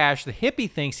the crash, the hippie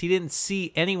thinks he didn't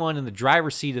see anyone in the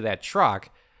driver's seat of that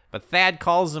truck, But Thad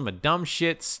calls him a dumb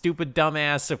shit, stupid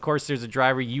dumbass. Of course, there's a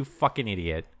driver, you fucking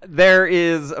idiot. There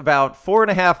is about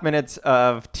 4.5 minutes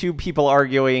of two people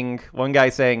arguing. One guy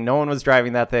saying no one was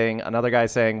driving that thing. Another guy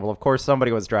saying, well, of course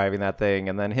somebody was driving that thing.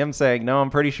 And then him saying, no, I'm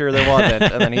pretty sure there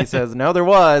wasn't. And then he says, no, there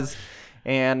was.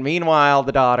 And meanwhile,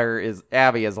 the daughter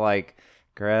Abby is like,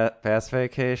 best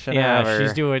vacation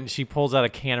ever. She pulls out a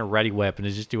can of Ready Whip and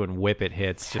is just doing whip it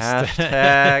hits. Just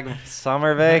Hashtag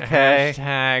summer vacay.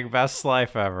 Hashtag best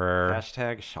life ever.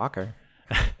 Hashtag shocker.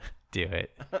 Do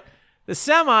it. The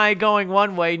semi going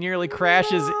one way nearly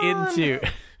crashes into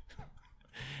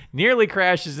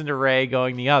Ray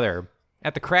going the other.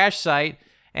 At the crash site,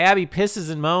 Abby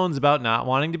pisses and moans about not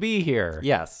wanting to be here.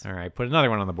 Yes. All right, put another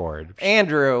one on the board.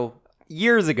 Andrew,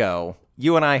 years ago,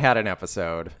 you and I had an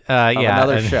episode of yeah,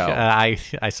 another show.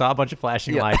 I saw a bunch of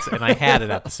flashing lights, and I had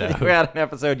an episode. We had an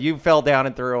episode. You fell down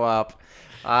and threw up.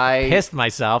 I pissed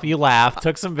myself. You laughed.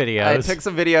 Took some videos. I took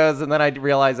some videos, and then I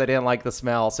realized I didn't like the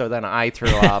smell. So then I threw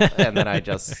up, and then I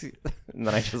just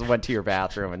went to your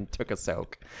bathroom and took a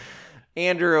soak.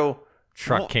 Andrew,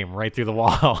 truck came right through the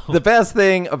wall. The best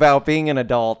thing about being an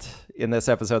adult in this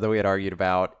episode that we had argued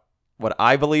about. What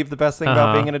I believe the best thing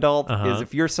about being an adult is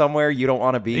if you're somewhere you don't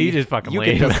want to be, you just fucking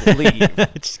leave. Can just leave.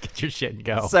 Just get your shit and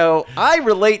go. So I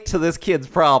relate to this kid's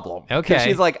problem. Okay.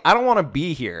 She's like, I don't want to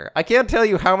be here. I can't tell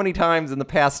you how many times in the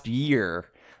past year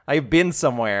I've been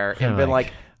somewhere and been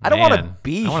like, I don't want to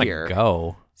be here.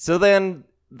 Go. So then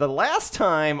the last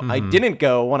time I didn't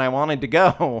go when I wanted to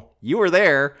go, you were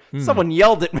there. Someone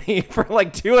yelled at me for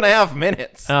like 2.5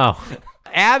 minutes. Oh.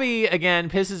 Abby, again,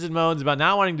 pisses and moans about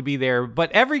not wanting to be there, but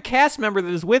every cast member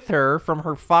that is with her, from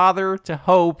her father to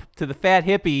Hope to the fat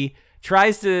hippie,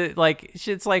 tries to, like,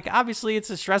 it's like, obviously it's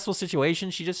a stressful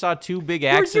situation. She just saw 2 big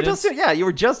accidents. You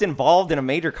were just involved in a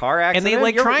major car accident.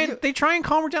 And they try and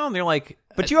calm her down. They're like...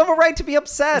 But you have a right to be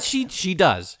upset. She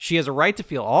does. She has a right to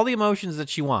feel all the emotions that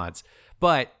she wants,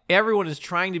 but everyone is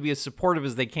trying to be as supportive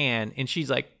as they can, and she's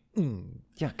like...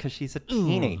 Yeah, because she's a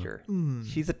teenager.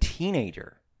 She's a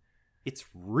teenager. It's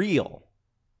real.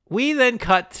 We then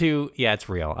cut to... Yeah, it's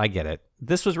real. I get it.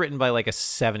 This was written by like a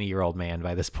 70-year-old man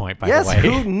by this point, by the way. Yes,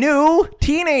 who knew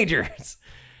teenagers?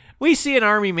 We see an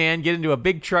army man get into a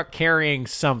big truck carrying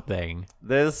something.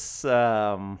 This,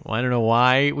 well, I don't know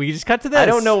why. We just cut to this. I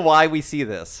don't know why we see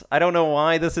this. I don't know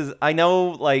why this is... I know,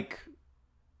 like...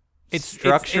 It's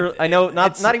structure. I know,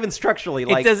 not even structurally.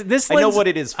 Like, I know what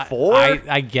it is for.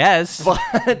 I guess,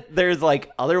 but there's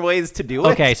like other ways to do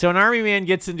it. Okay, so an army man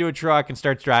gets into a truck and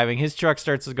starts driving. His truck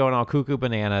starts going all cuckoo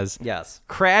bananas. Yes,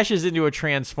 crashes into a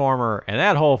transformer, and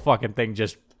that whole fucking thing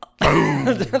just boom.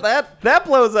 that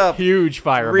blows up. Huge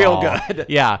fireball. Real good.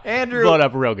 Yeah, Andrew, blowed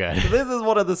up real good. This is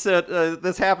one of the.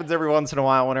 This happens every once in a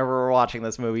while whenever we're watching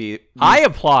this movie. I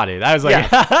applauded. I was like,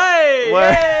 hey,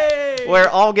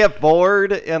 where I'll get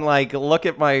bored and like look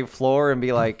at my floor and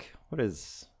be like, when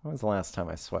was the last time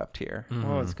I swept here?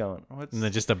 What's going on? And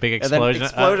then just a big explosion.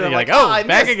 I'm like,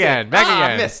 back again.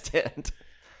 I missed it.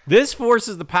 This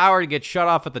forces the power to get shut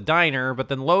off at the diner, but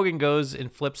then Logan goes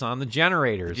and flips on the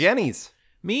generators. Jenny's.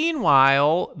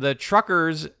 Meanwhile, the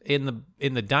truckers in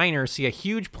the diner see a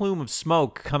huge plume of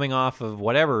smoke coming off of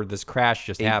whatever this crash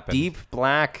just happened. Deep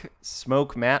black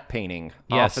smoke matte painting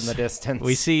off in the distance.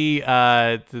 We see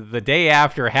the day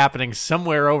after happening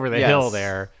somewhere over the hill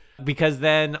there. Because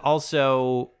then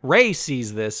also Ray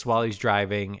sees this while he's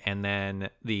driving, and then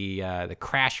the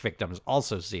crash victims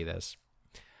also see this.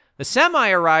 The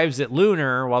semi arrives at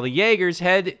Lunar while the Jaegers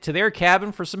head to their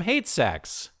cabin for some hate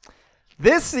sex.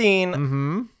 This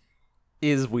scene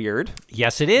is weird.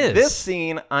 Yes, it is. This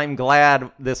scene, I'm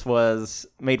glad this was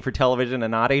made for television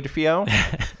and not HBO,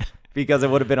 because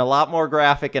it would have been a lot more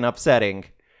graphic and upsetting.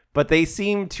 But they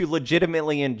seem to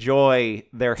legitimately enjoy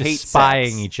their hate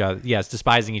sex. Each other. Yes,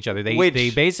 despising each other.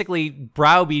 They basically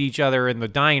browbeat each other in the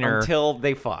diner until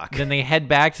they fuck. Then they head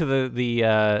back to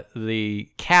the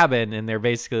cabin, and they're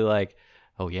basically like,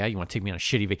 "Oh yeah, you want to take me on a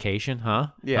shitty vacation, huh?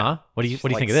 Yeah. Huh? What do you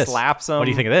think of this? Slaps him. What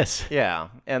do you think of this? Yeah.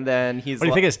 And then he's What do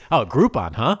you think of this? Oh,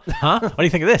 Groupon, huh? Huh? What do you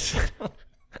think of this?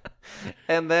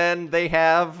 And then they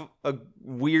have a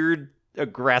weird,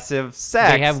 aggressive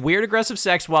sex. They have weird, aggressive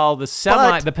sex while the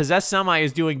possessed semi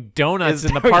is doing donuts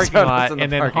in the parking lot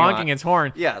and then honking its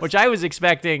horn. Yes. Which I was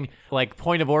expecting, like,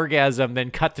 point of orgasm, then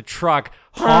cut to truck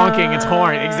honking its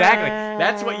horn. Exactly.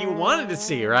 That's what you wanted to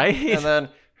see, right? And then...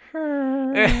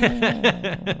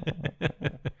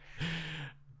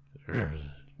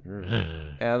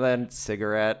 and then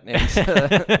cigarette.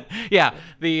 Yeah,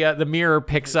 the mirror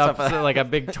picks up like a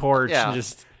big torch and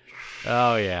just.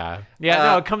 Oh yeah,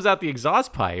 no, it comes out the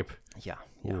exhaust pipe. Yeah,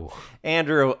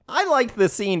 Andrew, I like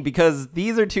this scene because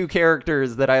these are two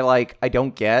characters that I like. I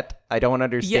don't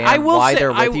understand why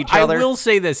they're with each other. I will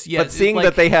say this, yeah. But seeing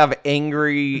that they have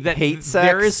angry hate sex,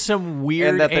 there is some weird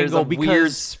and that there's a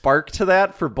weird spark to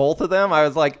that for both of them, I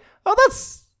was like, oh,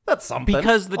 that's something.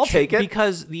 Because I'll take it.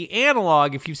 Because the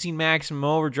analog, if you've seen Maximum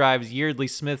Overdrive, is Yeardley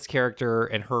Smith's character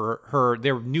and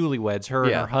they're newlyweds. Her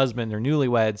and her husband are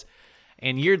newlyweds,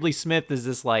 and Yeardley Smith is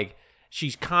this like.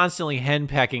 She's constantly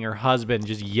henpecking her husband,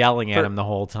 just yelling at him the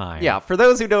whole time. Yeah, for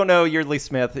those who don't know, Yeardley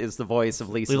Smith is the voice of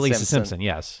Lisa Simpson,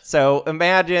 yes. So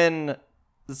imagine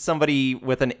somebody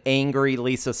with an angry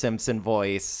Lisa Simpson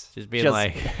voice just being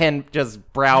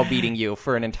just browbeating you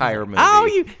for an entire movie. Oh,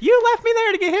 you left me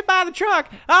there to get hit by the truck.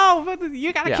 Oh, but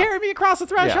you got to carry me across the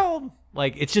threshold. Yeah.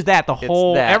 Like, it's just that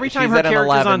every time her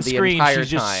character's on screen, she's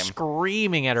just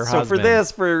screaming at her husband.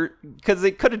 So because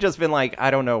it could have just been like,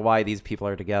 I don't know why these people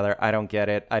are together. I don't get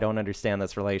it. I don't understand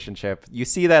this relationship. You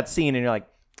see that scene and you're like,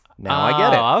 now I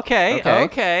get it.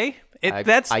 Okay.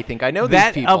 I think I know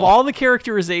these people. Of all the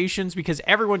characterizations, because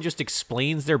everyone just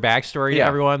explains their backstory to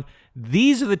everyone,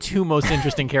 these are the two most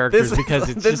interesting characters because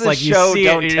it's just like you see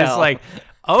it and you're just like,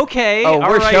 okay, all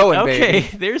right, showing, okay,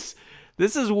 baby.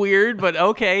 This is weird, but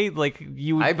okay, like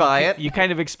I buy it. You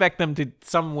kind of expect them to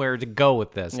somewhere to go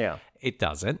with this. Yeah. It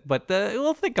doesn't, but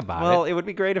we'll think about it. Well, it would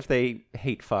be great if they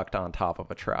hate fucked on top of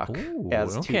a truck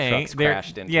as two trucks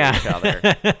crashed into each other.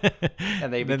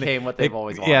 And they became what they've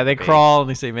always wanted. Yeah, they crawl and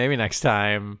they say, maybe next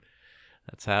time.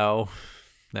 That's how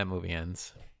that movie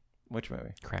ends. Which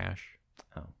movie? Crash.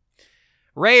 Oh.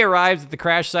 Ray arrives at the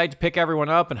crash site to pick everyone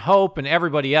up, and Hope and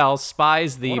everybody else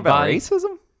spies the What about body.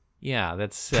 racism? Yeah,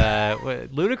 that's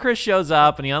Ludacris shows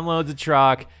up and he unloads a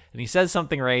truck and he says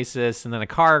something racist, and then a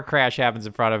car crash happens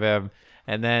in front of him,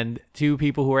 and then two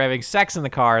people who are having sex in the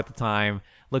car at the time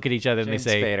look at each other and James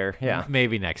they say, Spader.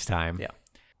 maybe next time. Yeah.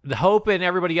 The Hope and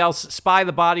everybody else spy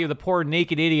the body of the poor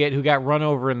naked idiot who got run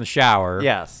over in the shower.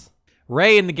 Yes.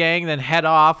 Ray and the gang then head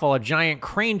off while a giant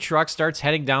crane truck starts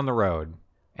heading down the road.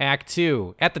 Act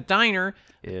 2. At the diner,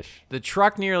 the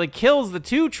truck nearly kills the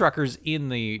two truckers in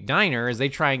the diner as they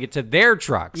try and get to their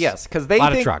trucks. Yes, because they a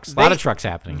lot think of trucks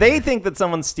happening. They think that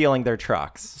someone's stealing their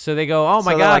trucks. So they go, "Oh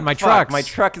my god, like, my trucks! My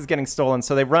truck is getting stolen."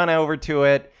 So they run over to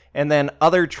it, and then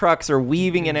other trucks are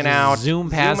weaving in and out,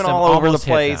 zoom past zooming them, all over the almost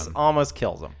hit place, them. almost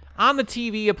kills them. On the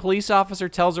TV, a police officer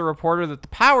tells a reporter that the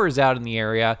power is out in the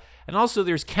area, and also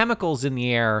there's chemicals in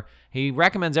the air. He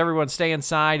recommends everyone stay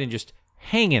inside and just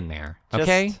hang in there,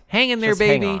 okay? Hang in there,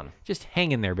 baby. Hang on. Just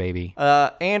hang in there, baby.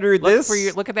 Andrew,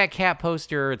 Look at that cat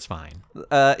poster. It's fine.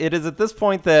 It is at this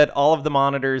point that all of the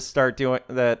monitors start doing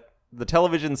that. The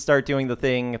televisions start doing the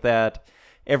thing that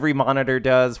every monitor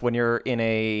does when you're in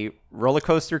a roller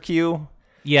coaster queue.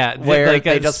 Yeah, where like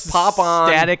they just pop on,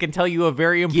 static and tell you a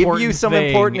very important give you some thing,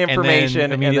 important information,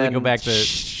 and then immediately and then go back to.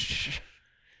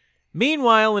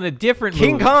 Meanwhile, in a different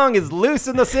King movie, Kong is loose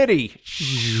in the city.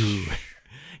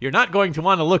 You're not going to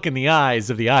want to look in the eyes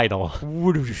of the idol.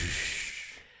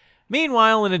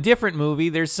 Meanwhile, in a different movie,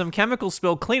 there's some chemical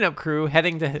spill cleanup crew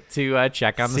heading to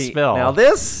check on the spill. Now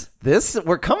this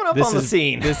we're coming up on the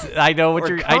scene. I know what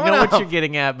you're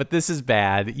getting at, but this is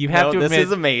bad. You have to admit this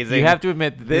is amazing. You have to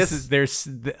admit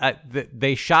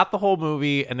they shot the whole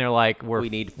movie and they're like we're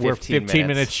 15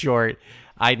 minutes short.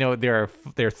 I know there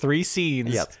are 3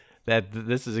 scenes. Yes. That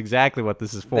this is exactly what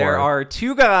this is for. There are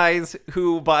 2 guys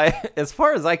who, as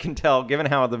far as I can tell, given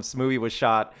how this movie was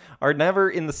shot, are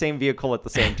never in the same vehicle at the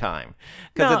same time.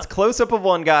 Because it's close-up of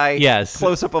one guy,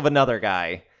 close-up of another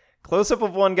guy. Close-up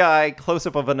of one guy,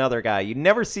 close-up of another guy. You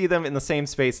never see them in the same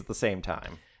space at the same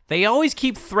time. They always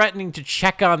keep threatening to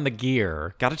check on the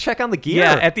gear. Got to check on the gear.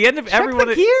 Yeah, at the end of every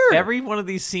one of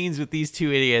these scenes with these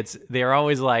 2 idiots, they're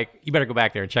always like, you better go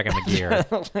back there and check on the gear.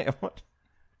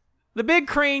 The big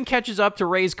crane catches up to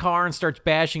Ray's car and starts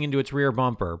bashing into its rear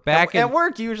bumper. At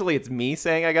work, usually it's me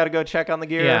saying I got to go check on the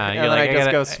gear, and then like, I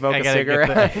just go smoke a cigarette.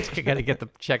 I got to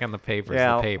check on the papers.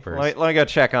 Yeah, the papers. Let me go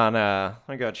check on. Let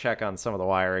me go check on some of the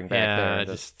wiring back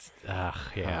there.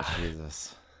 Oh,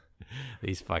 Jesus.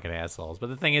 These fucking assholes. But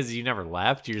the thing is, you never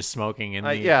left. You're just smoking in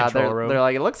the control room. They're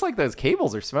like, it looks like those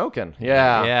cables are smoking.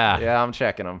 Yeah, I'm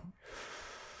checking them.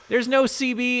 There's no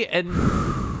CB and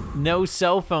no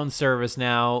cell phone service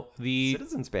now. The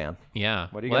Citizens ban. Yeah.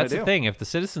 What are you gonna do? That's the thing. If the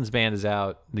Citizens ban is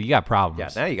out, you got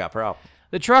problems. Yeah, now you got problems.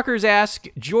 The truckers ask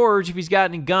George if he's got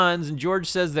any guns, and George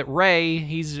says that Ray,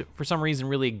 he's for some reason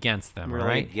really against them. Really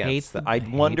right? Hates them. I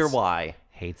wonder why.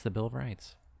 Hates the Bill of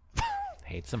Rights.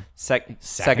 Hates them.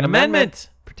 Second Amendment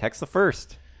protects the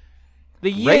First.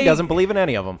 Ray doesn't believe in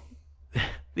any of them.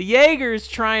 The Jaegers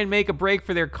try and make a break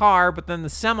for their car, but then the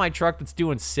semi-truck that's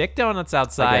doing sick donuts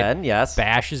outside Again, yes.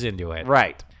 bashes into it.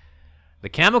 Right. The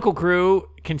chemical crew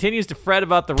continues to fret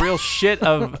about the real shit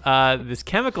of this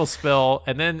chemical spill,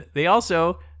 and then they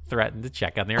also threaten to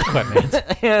check on their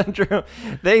equipment. Andrew,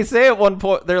 they say at one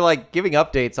point, they're like giving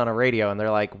updates on a radio, and they're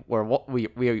like,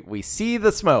 we see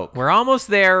the smoke. We're almost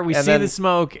there. We And see then- the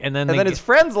smoke, and then his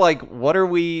friend's like, what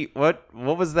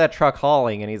was that truck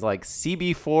hauling? And he's like,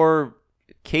 CB4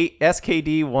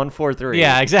 SKD 143.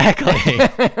 Yeah, exactly.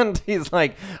 And he's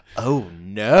like, oh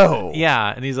no.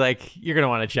 Yeah, and he's like, you're going to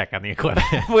want to check on the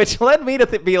equipment. Which led me to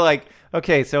be like,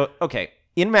 okay,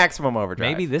 in Maximum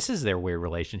Overdrive. Maybe this is their weird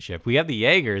relationship. We have the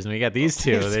Jaegers, and we got these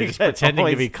two. They're just pretending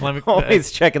to be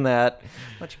always checking that.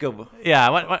 Why don't you go? Yeah,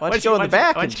 why don't you go in the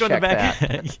back Why and don't you go in the check back?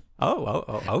 that?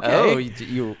 Okay. Oh,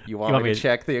 you want me to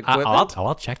check the equipment?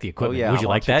 I'll check the equipment. yeah, Would you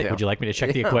I like want you that? to. Would you like me to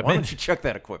check the Yeah, equipment? Why don't you check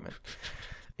that equipment?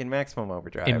 In Maximum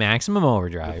Overdrive. In Maximum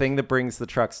Overdrive. The thing that brings the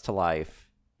trucks to life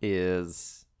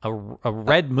is a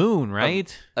red moon,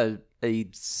 right? a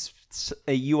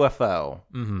UFO.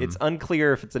 Mm-hmm. It's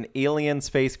unclear if it's an alien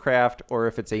spacecraft or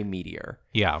if it's a meteor.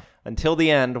 Yeah. Until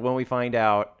the end, when we find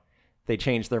out they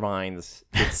change their minds,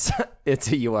 it's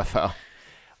a UFO.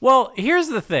 Well, here's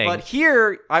the thing. But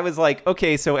here, I was like,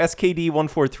 okay, so SKD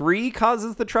 143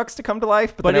 causes the trucks to come to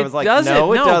life, but then I was like, doesn't.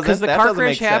 no, it doesn't. Because the That car doesn't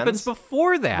crash make happens sense.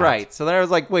 before that. Right. So then I was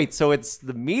like, wait, so it's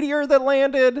the meteor that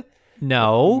landed?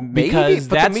 No, Maybe, because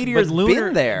but the that's meteor's lunar,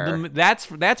 been there.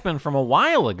 That's been from a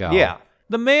while ago. Yeah.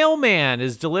 The mailman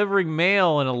is delivering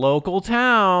mail in a local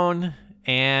town,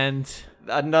 and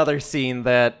Another scene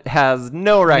that has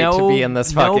no right to be in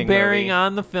this fucking no bearing movie.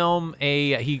 on the film.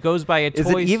 He goes by a Is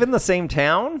toy. it even the same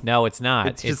town? No, it's not.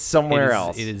 It's just somewhere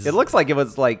else. It looks like it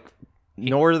was like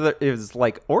it was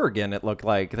like Oregon. It looked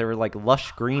like there were like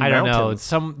lush green I don't mountains.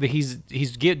 know. He's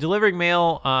delivering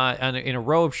mail in a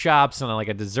row of shops on like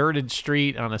a deserted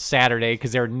street on a Saturday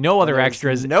because there are no other there's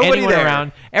extras, nobody anyone there.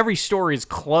 around. Every store is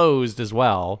closed as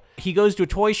well. He goes to a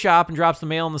toy shop and drops the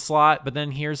mail in the slot, but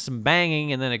then hears some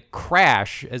banging and then a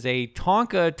crash as a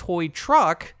Tonka toy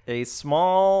truck, A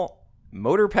small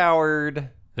motor-powered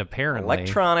apparently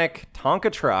electronic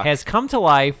Tonka truck has come to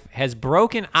life, has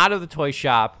broken out of the toy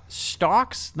shop,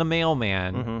 stalks the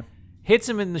mailman, Mm-hmm. hits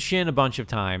him in the shin a bunch of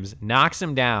times, knocks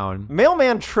him down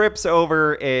Mailman trips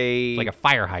over a like a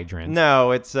fire hydrant.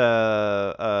 no, it's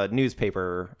a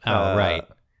newspaper. Oh, right.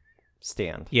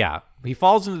 Stand. Yeah. He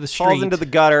falls into the street. Falls into the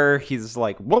gutter. He's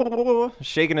like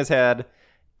shaking his head.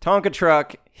 Tonka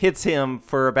truck hits him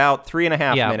for about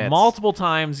 3.5 minutes. multiple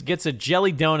times, gets a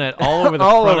jelly donut all over the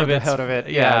all front over of the it. head of it.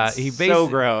 Yeah, it's he so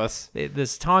gross.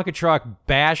 This Tonka truck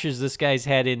bashes this guy's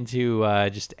head into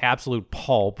just absolute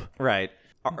pulp. Right.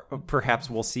 Perhaps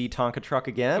we'll see Tonka truck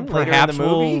again later in Perhaps the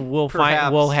movie.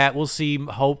 we'll see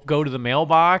Hope go to the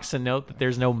mailbox and note that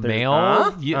there's no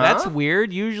mail. That's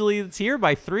weird. Usually it's here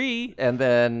by 3. And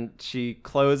then she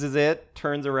closes it,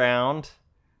 turns around,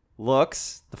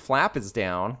 looks. The flap is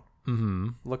down. Mm-hmm.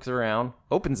 Looks around,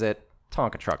 opens it.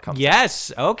 Tonka truck comes.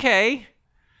 Yes. Okay.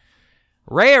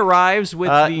 Ray arrives with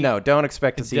No, don't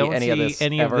expect to see don't any see of this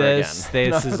any ever of this.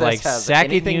 again. This None is of like has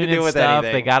second anything to unit do with stuff.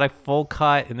 anything. They got a full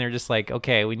cut, and they're just like,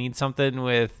 okay, we need something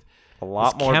with a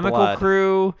lot this more chemical blood.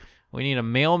 crew. We need a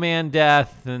mailman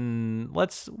death, and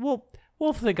we'll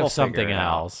think of something figure it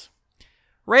out. else.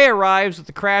 Ray arrives with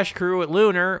the crash crew at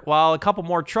Lunar, while a couple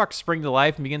more trucks spring to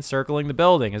life and begin circling the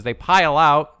building. As they pile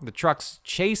out, the trucks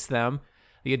chase them.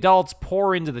 The adults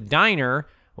pour into the diner,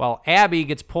 while Abby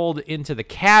gets pulled into the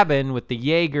cabin with the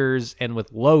Jaegers and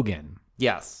with Logan.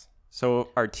 Yes. So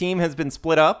our team has been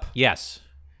split up. Yes.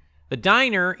 In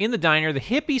the diner, the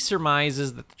hippie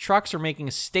surmises that the trucks are making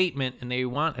a statement and they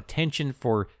want attention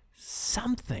for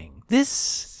something.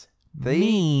 This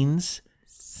means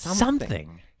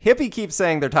something. Hippie keeps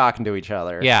saying they're talking to each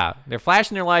other. Yeah, they're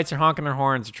flashing their lights, they're honking their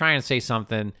horns, they're trying to say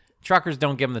something. Truckers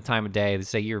don't give them the time of day. They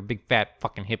say, "You're a big fat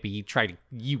fucking hippie.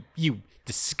 You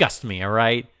disgust me." All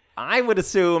right. I would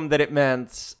assume that it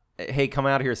meant, hey, come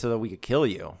out here so that we could kill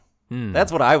you.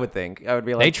 That's what I would think. I would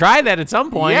be like, They tried that at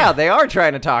some point. yeah, they are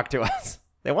trying to talk to us.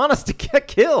 They want us to get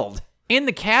killed. In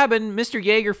the cabin, Mr.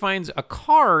 Jaeger finds a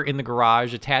car in the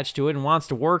garage attached to it and wants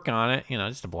to work on it,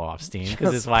 just to blow off steam,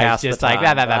 because his wife's pass the just like,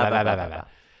 time. blah, blah, blah, blah, blah, blah.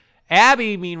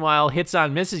 Abby, meanwhile, hits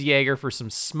on Mrs. Jaeger for some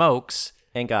smokes.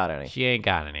 Ain't got any. She ain't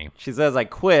got any. She says, I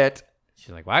quit.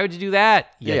 She's like, why would you do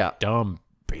that? You Yeah. dumb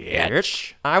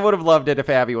bitch. I would have loved it if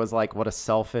Abby was like, what a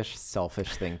selfish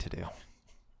thing to do.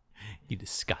 You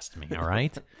disgust me, all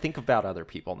right? Think about other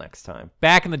people next time.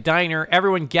 Back in the diner,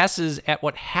 everyone guesses at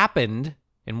what happened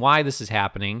and why this is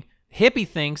happening. Hippie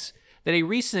thinks that a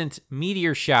recent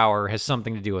meteor shower has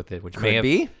something to do with it, which may Could have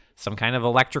be. some kind of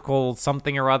electrical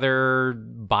something or other,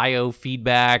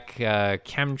 biofeedback,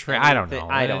 chemtrail. I don't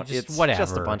know. It's whatever.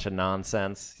 just a bunch of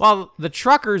nonsense. Well, the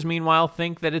truckers, meanwhile,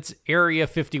 think that it's Area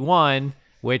 51,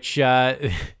 which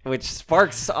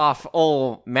sparks off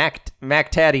old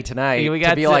Mac Taddy tonight We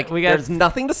got to be like, there's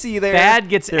nothing to see there. Thad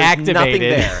gets There's activated. Nothing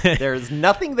there. There's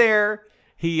nothing there.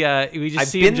 we just I've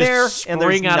see him been there, just and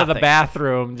there's spring out of the nothing.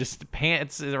 bathroom, just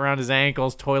pants around his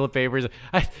ankles, toilet papers.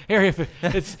 Area, there's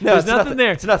It's nothing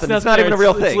there. It's nothing. It's not even a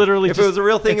real thing. It's literally if it was a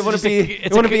real thing, it wouldn't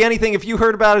be anything. If you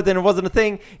heard about it, then it wasn't a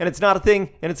thing, and it's not a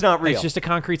thing, and it's not real. It's just a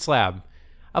concrete slab.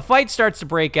 A fight starts to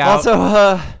break out.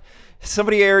 Also,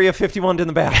 somebody Area 51'd in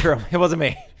the bathroom. It wasn't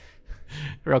me.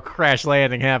 Real crash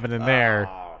landing happening there.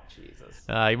 Oh, Jesus.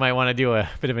 You might want to do a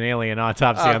bit of an alien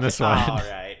autopsy on this one. All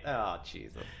right. Oh,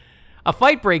 Jesus. A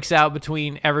fight breaks out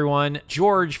between everyone.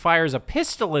 George fires a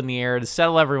pistol in the air to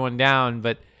settle everyone down,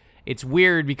 but it's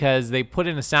weird because they put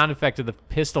in a sound effect of the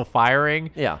pistol firing.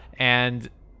 Yeah. And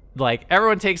like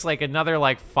everyone takes like another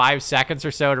like 5 seconds or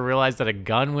so to realize that a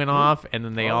gun went off, and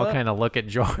then they all kind of look at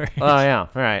George. Oh, yeah.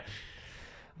 All right.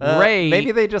 Ray.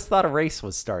 Maybe they just thought a race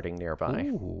was starting nearby.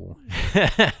 Ooh.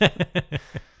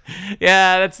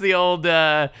 Yeah, that's the old.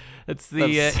 That's the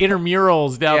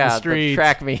intramurals down the street. The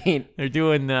track meet. They're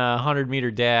doing the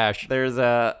 100-meter dash. There's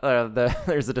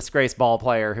a disgraced ball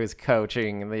player who's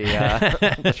coaching the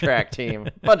the track team.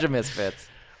 Bunch of misfits.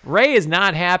 Ray is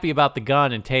not happy about the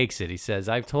gun and takes it. He says,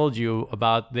 "I've told you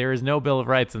about there is no Bill of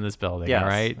Rights in this building." Yes, all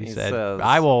right. He said, says,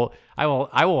 "I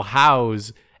will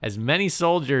house as many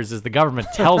soldiers as the government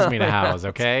tells me to house."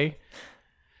 Okay.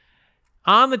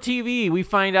 On the TV, we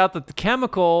find out that the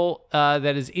chemical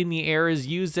that is in the air is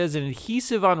used as an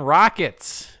adhesive on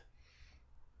rockets.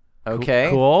 Okay.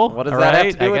 Cool. What does All that right.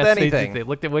 have to do with I guess anything? They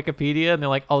looked at Wikipedia and they're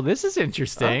like, "Oh, this is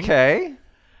interesting." Okay.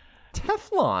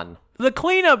 Teflon. The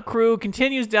cleanup crew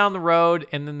continues down the road,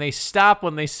 and then they stop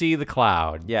when they see the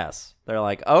cloud. Yes. They're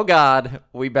like, oh, God,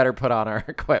 we better put on our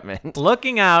equipment.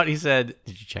 Looking out, he said,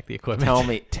 "Did you check the equipment?"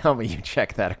 Tell me you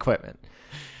check that equipment.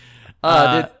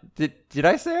 Did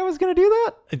I say I was going to do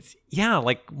that? It's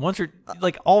like once or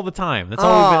like all the time. That's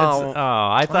all we've been.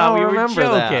 I thought we were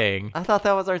joking. I thought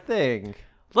that was our thing.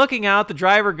 Looking out, the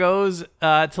driver goes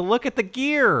to look at the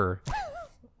gear.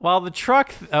 While the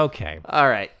truck... Okay. All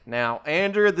right. Now,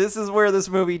 Andrew, this is where this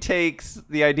movie takes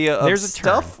the idea of There's a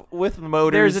stuff with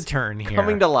motors There's a turn here.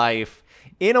 coming to life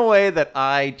in a way that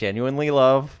I genuinely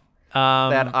love,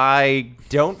 that I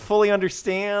don't fully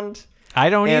understand.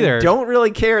 I don't and either. Don't really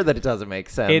care that it doesn't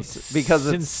make sense It because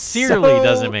it sincerely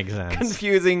doesn't make sense.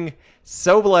 Confusing,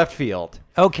 so left field.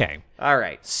 Okay. All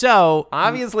right. So...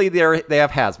 Obviously, they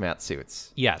have hazmat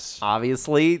suits. Yes.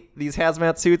 Obviously, these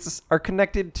hazmat suits are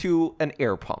connected to an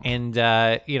air pump. And,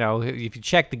 if you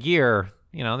check the gear,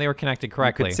 they were connected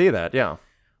correctly. You could see that, yeah.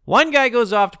 One guy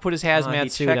goes off to put his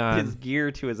hazmat suit checked on. his gear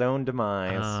to his own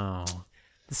demise. Oh.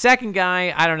 The second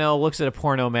guy, I don't know, looks at a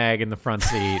porno mag in the front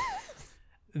seat.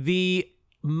 The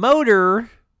motor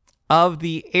of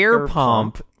the air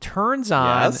pump turns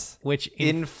on, Yes. which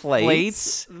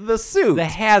inflates the suit. the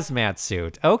hazmat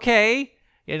suit. Okay.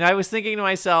 And I was thinking to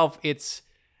myself, it's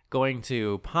going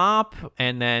to pop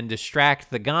and then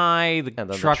distract the guy. The And then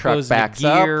the truck truck goes backs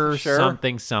into up, gear, sure.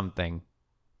 something.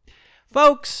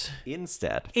 Folks,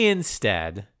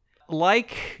 Instead,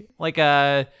 like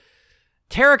a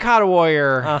terracotta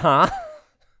warrior,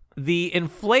 the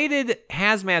inflated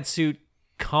hazmat suit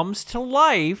comes to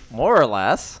life, more or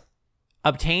less,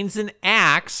 obtains an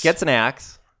axe, gets an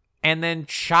axe. and then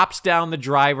chops down the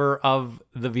driver of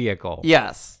the vehicle.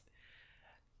 Yes.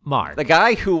 Mark. The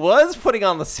guy who was putting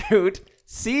on the suit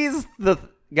sees the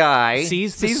guy,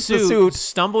 sees the suit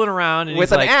stumbling around and with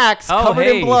he's an like, axe "Oh, covered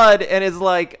hey." in blood and is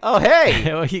like, oh, hey,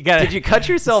 did you cut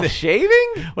yourself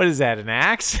shaving? What is that, an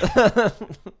axe?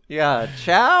 Yeah,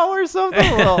 chow or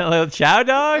something? A little chow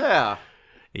dog? Yeah.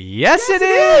 Yes, it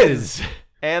is.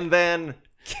 And then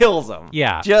kills him.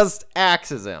 Yeah. Just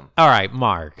axes him. All right,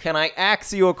 Mark. Can I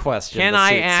axe you a question? Can the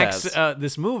I suit ask says.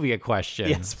 this movie a question?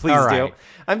 Yes, please All do. right.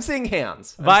 I'm seeing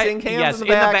hands. I'm By- seeing hands yes, in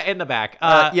the back. in the back.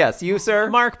 Yes, you, sir.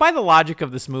 Mark, by the logic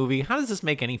of this movie, how does this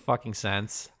make any fucking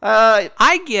sense?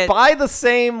 I get... by the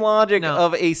same logic No.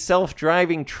 of a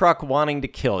self-driving truck wanting to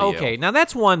kill you. Okay, now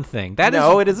that's one thing.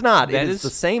 No, it is not. that It is the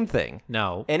same thing.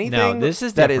 No. Anything no, this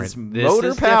is that different. is This is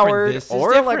motor-powered different. This is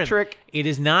or different. electric. It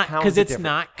is not, How because is it it's different?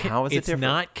 not. How is it it's different?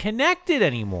 not connected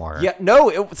anymore. Yeah, no,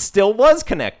 it still was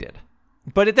connected.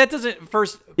 But that doesn't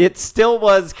first. It still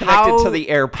was connected to the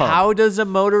air pump. How does a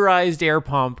motorized air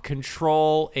pump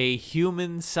control a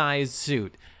human-sized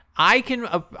suit? I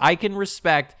can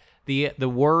respect the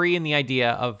worry and the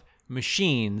idea of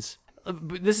machines.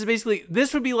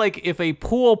 This would be like if a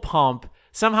pool pump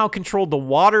somehow controlled the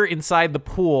water inside the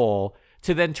pool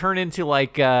to then turn into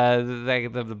like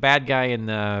the bad guy in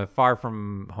Far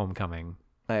From Homecoming.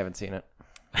 I haven't seen it.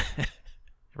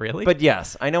 Really? But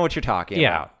yes, I know what you're talking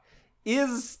Yeah. about.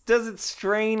 Does it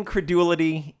strain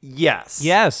credulity? Yes.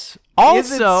 Yes. Also,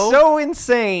 Is it so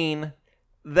insane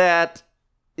that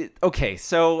okay,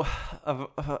 so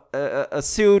a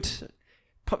suit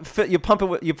you pump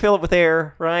it you fill it with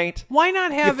air, right? why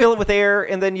not You have fill it with air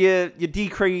and then you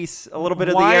decrease a little bit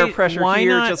of the air pressure why here,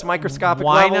 not- just microscopic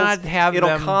why levels. not have It'll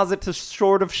them- cause it to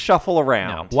sort of shuffle No.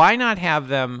 around. Why not have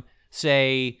them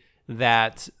say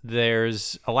that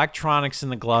there's electronics in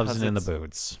the gloves and in the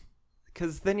boots?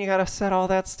 Because then you got to set all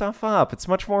that stuff up. It's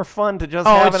much more fun to just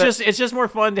Oh, have it's just more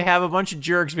fun to have a bunch of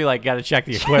jerks be like, gotta check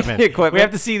the equipment. the equipment. We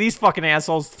have to see these fucking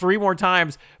assholes 3 more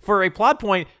times for a plot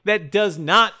point that does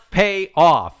not pay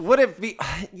off. Would it be?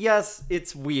 Yes,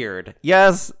 it's weird.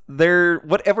 Yes,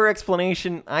 whatever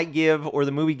explanation I give or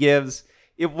the movie gives,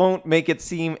 it won't make it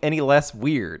seem any less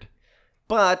weird.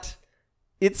 But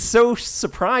it's so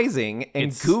surprising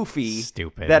and It's goofy,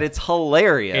 stupid. that it's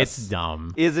hilarious. It's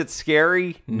dumb. Is it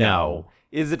scary? No.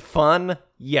 Is it fun?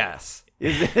 Yes.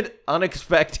 Is it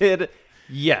unexpected?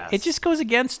 Yes. It just goes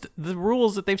against the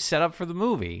rules that they've set up for the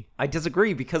movie. I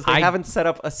disagree because they haven't set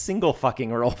up a single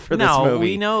fucking role for this No,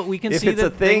 movie. we know we can if see it's the a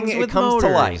thing, things it with comes to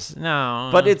motors. life. No,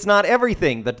 But it's not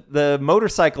everything. The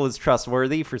motorcycle is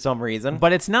trustworthy for some reason.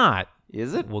 but it's not.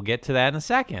 Is it? We'll get to that in a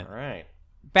second. All right.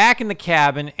 Back in the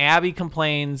cabin, Abby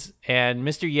complains, and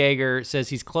Mr. Yeager says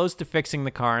he's close to fixing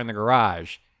the car in the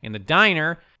garage. In the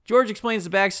diner, George explains the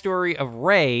backstory of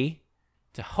Ray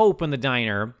to Hope in the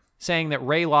diner, saying that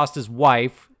Ray lost his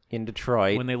wife In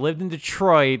Detroit. when they lived in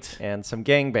Detroit. And some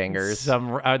gangbangers.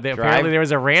 Apparently there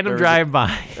was a random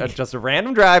drive-by. Just a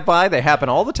random drive-by. They happen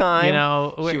all the time. You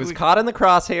know, she was caught in the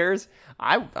crosshairs.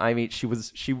 I mean, she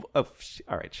was all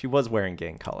right. She was wearing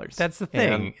gang colors. That's the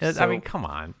thing. And I mean, come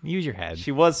on, use your head.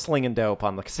 she was slinging dope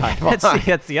on the sidewalk.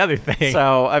 That's the other thing.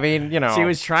 So I mean, you know, She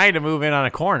was trying to move in on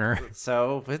a corner.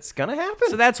 So it's gonna happen.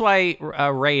 So that's why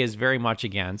Ray is very much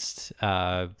against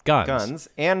guns.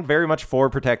 And very much for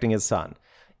protecting his son.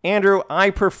 Andrew, I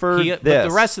prefer But this.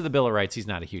 the rest of the Bill of Rights, he's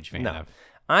not a huge fan of.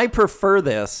 I prefer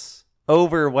this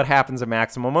over what happens in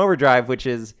Maximum Overdrive, which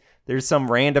is there's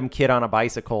some random kid on a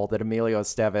bicycle that Emilio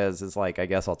Estevez is like, I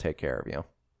guess I'll take care of you.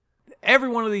 Every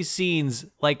one of these scenes,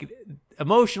 like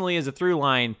emotionally as a through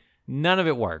line, none of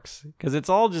it works because it's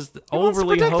all just wants to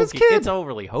overly protect his hokey. kid. It's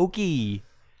overly hokey.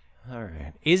 All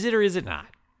right. Is it or is it not?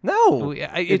 No,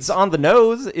 It's- it's on the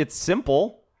nose. It's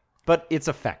simple, but it's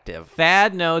effective.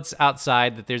 Thad notes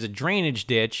outside that there's a drainage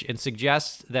ditch and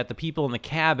suggests that the people in the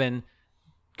cabin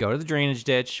go to the drainage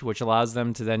ditch, which allows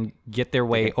them to then get their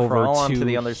way can over crawl to onto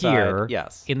the other here side,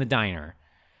 yes. in the diner.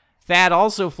 Thad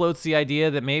also floats the idea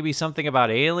that maybe something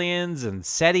about aliens and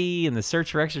SETI and the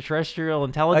search for extraterrestrial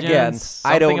intelligence.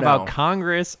 Again, I don't something about know.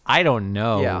 Congress. I don't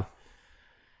know. Yeah.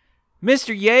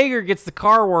 Mr. Yeager gets the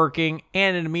car working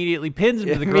and it immediately pins him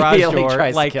to the garage Immediately door.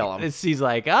 tries to like kill him. he's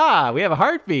like, we have a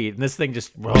heartbeat, and this thing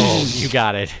just, you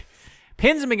got it.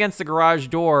 Pins him against the garage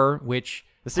door, which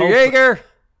Mr. Yeager,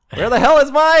 where the hell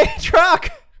is my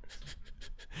truck?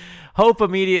 Hope do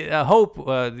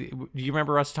you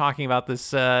remember us talking about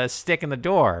this stick in the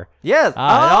door? Yes. It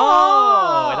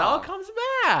all comes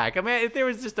back. I mean, if there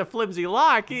was just a flimsy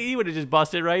lock, he would have just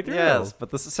busted right through. Yes,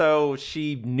 but so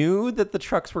she knew that the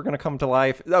trucks were going to come to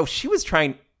life. Oh, she was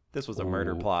trying. This was a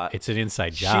murder plot. It's an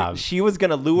inside job. She was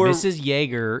going to lure Mrs.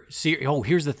 Yeager.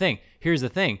 Here's the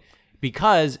thing.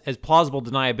 Because as plausible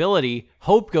deniability,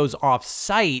 Hope goes off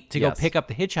site to go Yes. pick up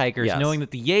the hitchhikers, Yes. knowing that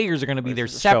the Yeagers are going to be there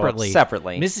Show up separately.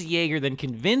 separately. Mrs. Yeager then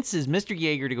convinces Mr.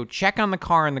 Yeager to go check on the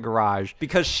car in the garage.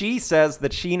 because she says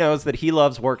that she knows that he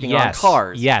loves working Yes, on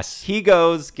cars. yes. He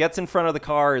goes, gets in front of the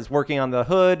car, is working on the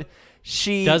hood.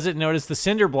 She Doesn't notice the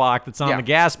cinder block that's on the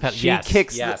gas pedal.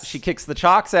 She kicks the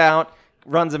chocks out,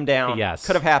 runs him down. Yes.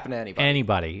 Could have happened to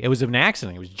anybody. It was an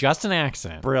accident. It was just an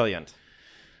accident. Brilliant.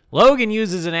 Logan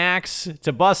uses an axe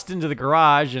to bust into the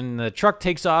garage, and the truck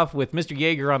takes off with Mr.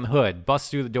 Yeager on the hood. Busts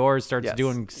through the doors, starts Yes.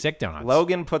 doing sick donuts.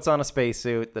 Logan puts on a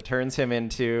spacesuit that turns him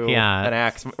into Yeah. an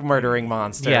axe murdering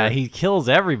monster. Yeah, he kills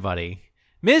everybody.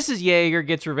 Mrs. Yeager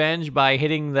gets revenge by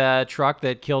hitting the truck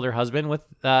that killed her husband with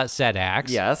said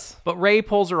axe. Yes. But Ray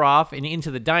pulls her off and into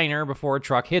the diner before a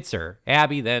truck hits her.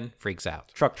 Abby then freaks out.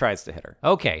 Truck tries to hit her.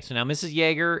 Okay, so now Mrs.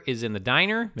 Yeager is in the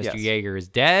diner. Mr. Yes. Yeager is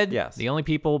dead. Yes. The only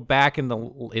people back in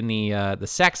the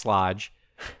sex lodge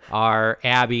are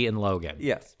Abby and Logan.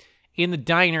 Yes. In the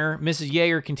diner, Mrs.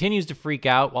 Yeager continues to freak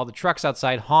out while the trucks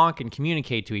outside honk and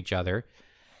communicate to each other.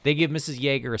 They give Mrs.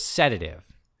 Yeager a sedative.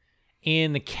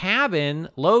 In the cabin,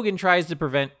 Logan tries to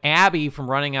prevent Abby from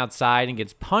running outside and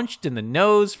gets punched in the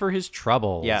nose for his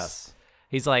troubles. Yes.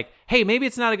 He's like, hey, maybe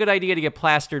it's not a good idea to get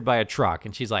plastered by a truck.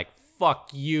 And she's like, fuck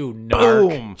you, narc.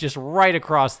 Boom. Just right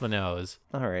across the nose.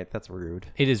 All right, that's rude.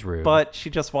 It is rude. But she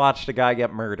just watched a guy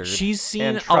get murdered. She's seen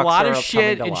and a trucks lot are of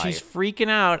shit, coming and to she's life. freaking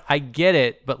out. I get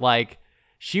it, but like,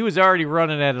 she was already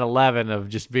running at an 11 of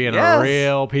just being Yes. a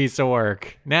real piece of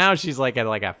work. Now she's like at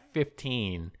like a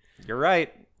 15. You're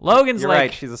right. Logan's You're like,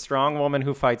 right. She's a strong woman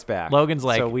who fights back. Logan's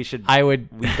like, so we don't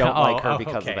Oh, like her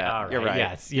because okay, of that. all right, You're right.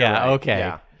 Yes. You're Yeah. right. Okay.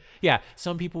 Yeah. Yeah.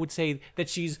 Some people would say that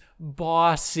she's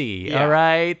bossy. Yeah. All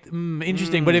right.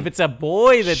 Interesting. But if it's a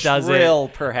boy that does it, Shrill,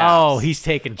 perhaps. oh, he's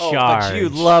taking Oh, charge. but you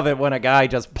love it when a guy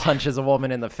just punches a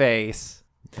woman in the face.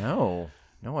 No,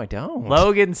 I don't.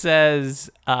 Logan says,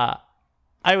 I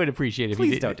would appreciate it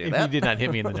Please if don't do you that. did not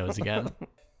hit me in the nose again.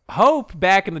 Hope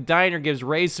back in the diner gives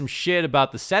Ray some shit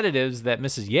about the sedatives that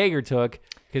Mrs. Yeager took,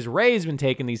 because Ray's been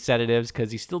taking these sedatives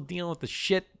because he's still dealing with the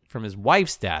shit from his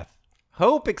wife's death.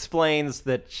 Hope explains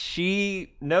that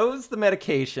she knows the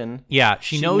medication. Yeah,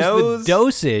 she knows the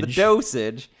dosage. The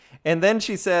dosage. And then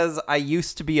she says, I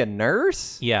used to be a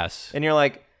nurse? Yes. And you're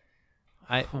like,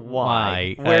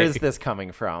 Why? Where is this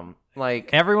coming from? Like,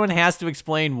 Everyone has to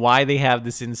explain why they have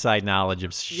this inside knowledge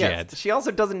of shit. yes, she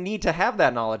also doesn't need to have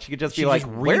that knowledge. She could just She be like,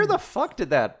 just where read- the fuck did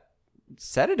that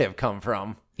sedative come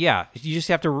from? Yeah, you just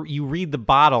have to, you read the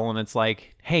bottle and it's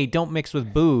like, hey, don't mix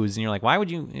with booze. And you're like, why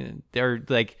would you, they're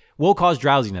like, will cause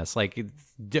drowsiness. Like,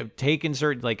 take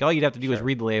insert, like, all you'd have to do is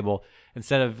read the label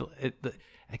instead of,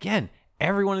 again,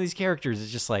 every one of these characters is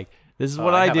just like, this is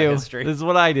what I I have a do. history. This is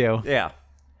what I do. Yeah,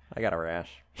 I got a rash.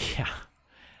 Yeah.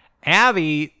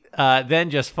 Abby then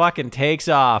just fucking takes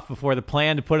off before the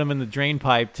plan to put him in the drain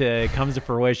pipe comes to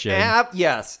fruition.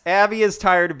 Yes, Abby is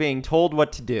tired of being told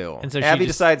what to do. And so she Abby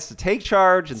just- decides to take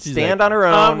charge and She's stand like, on her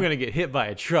own. I'm going to get hit by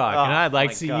a truck, and Oh, I'd like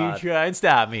my to see God. you try and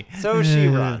stop me. So she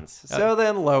runs. So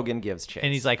then Logan gives chase.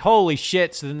 And he's like, holy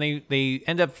shit. So then they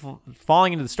end up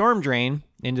falling into the storm drain,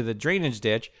 into the drainage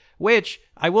ditch, which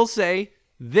I will say,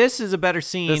 this is a better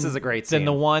scene. This is a great than scene.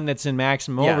 the one that's in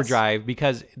Maximum Yes. Overdrive,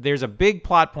 because there's a big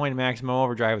plot point in Maximum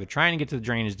Overdrive. They're trying to get to the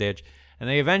drainage ditch, and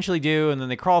they eventually do, and then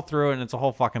they crawl through it, and it's a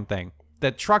whole fucking thing. The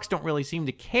trucks don't really seem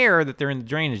to care that they're in the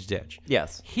drainage ditch.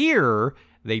 Yes. Here,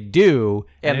 they do,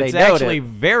 and And it's they note actually it.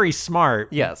 very smart.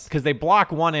 Yes. Because they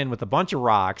block one end with a bunch of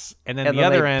rocks, and then and the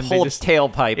then other they end, pull they just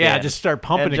tailpipe yeah, in just start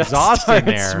pumping and just exhaust in start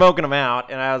there. smoking them out.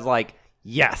 And I was like,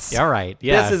 yes. All right,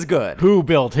 yeah. This is good. Who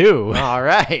built who? All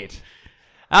right.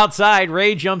 Outside,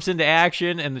 Ray jumps into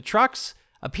action, and the trucks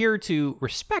appear to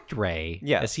respect Ray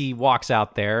Yes. as he walks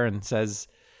out there and says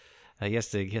he has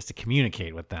to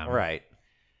communicate with them. Right.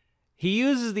 He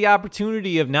uses the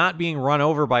opportunity of not being run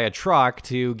over by a truck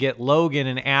to get Logan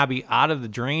and Abby out of the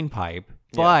drain pipe.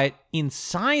 But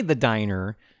inside the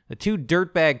diner, the two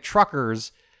dirtbag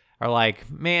truckers are like,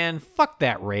 man, fuck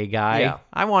that Ray guy. Yeah.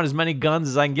 I want as many guns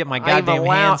as I can get my goddamn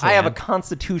hands on. I have a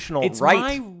constitutional It's right,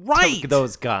 my right. to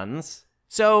those guns.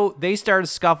 So they start a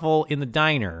scuffle in the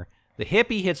diner. The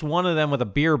hippie hits one of them with a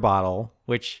beer bottle,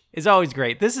 which is always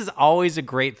great. This is always a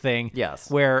great thing. Yes.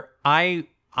 Where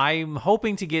I'm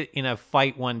hoping to get in a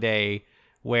fight one day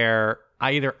where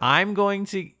either I'm going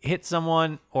to hit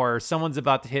someone or someone's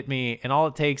about to hit me, and all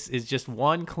it takes is just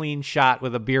one clean shot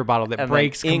with a beer bottle that And then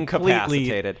breaks completely,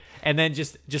 incapacitated. and then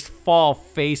just fall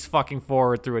face fucking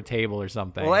forward through a table or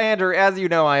something. Well, Andrew, as you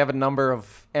know, I have a number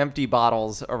of empty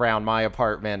bottles around my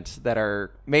apartment that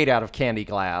are made out of candy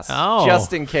glass. Oh.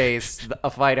 Just in case a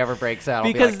fight ever breaks out. I'll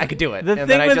be Because like, I could do it. the And thing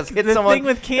then I with- just hit the someone. thing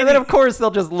with and candy- then, of course, they'll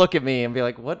just look at me and be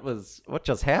like, what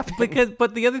just happened?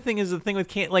 But the other thing is the thing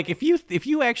with like if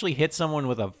you actually hit someone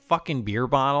with a fucking beer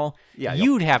bottle, Yeah,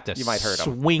 you'd have to you might hurt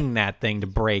 'em. swing that thing to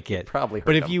break it. Probably hurt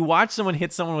But if 'em. you watch someone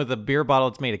hit someone with a beer bottle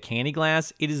that's made of candy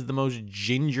glass, it is the most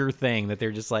ginger thing that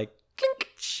they're just like, clink,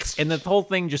 and the whole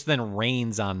thing just then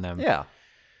rains on them. Yeah.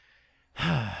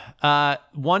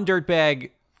 One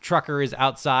dirtbag trucker is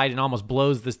outside and almost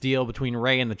blows this deal between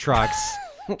Ray and the trucks.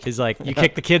 He's like, you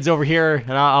kick the kids over here,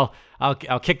 and I'll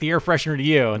kick the air freshener to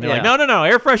you. And they're like, Yeah. no,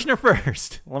 air freshener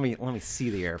first. Let me see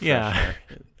the air freshener. Yeah.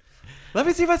 Let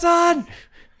me see what's on.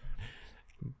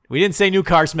 We didn't say new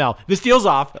car smell. This deal's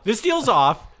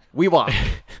off. We won.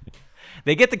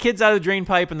 They get the kids out of the drain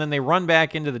pipe, and then they run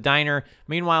back into the diner.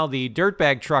 Meanwhile, the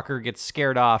dirtbag trucker gets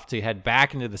scared off to head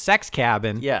back into the sex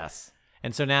cabin. Yes.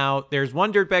 And so now there's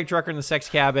one dirtbag trucker in the sex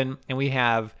cabin, and we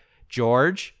have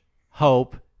George,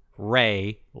 Hope,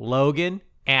 Ray, Logan,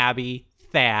 Abby,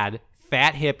 Thad,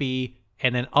 Fat Hippie,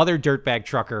 and then other dirtbag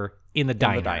trucker in the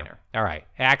diner. diner. All right,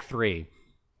 Act 3.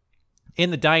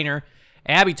 In the diner,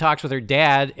 Abby talks with her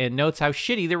dad and notes how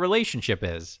shitty their relationship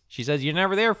is. She says, "You're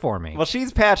never there for me." Well,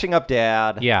 she's patching up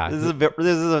Dad. Yeah. This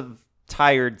is a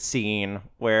tired scene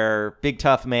where big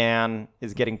tough man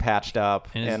is getting patched up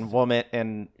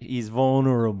and he's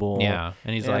vulnerable. Yeah,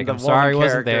 and he's like, the "I'm sorry I woman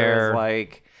wasn't character there." is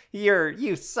like,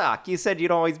 you suck. You said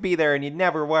you'd always be there and you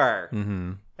never were.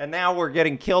 Mm-hmm. And now we're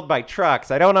getting killed by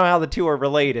trucks. I don't know how the two are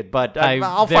related, but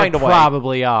I'll find a way. They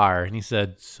probably are. And he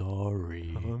said,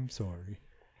 "Sorry. I'm sorry."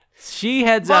 She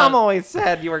heads Mom out. always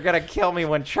said you were gonna kill me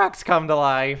when trucks come to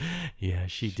life. Yeah,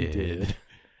 she did.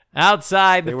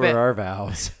 Outside, They were our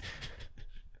vows.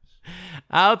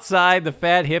 Outside, the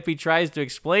fat hippie tries to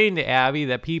explain to Abby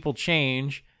that people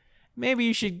change. Maybe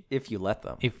you should, If you let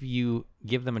them. if you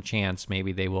give them a chance,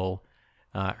 maybe they will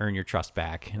earn your trust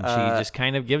back. And she just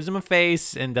kind of gives him a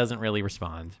face and doesn't really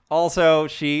respond. Also,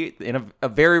 she, in a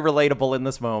very relatable in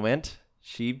this moment,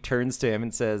 she turns to him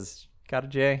and says, "Got a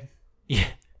J?" Yeah.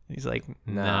 He's like,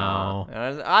 no.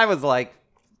 And I was like,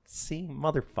 see,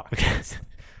 motherfuckers.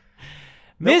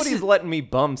 Nobody's letting me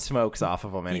bum smokes off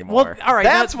of them anymore. Well, all right,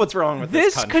 That's now, what's wrong with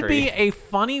this country. Could be a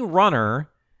funny runner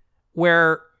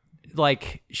where,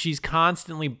 like, she's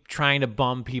constantly trying to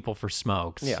bum people for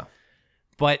smokes. Yeah.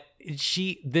 But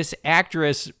this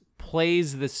actress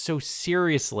plays this so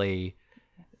seriously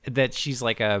that she's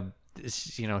like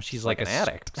she's like an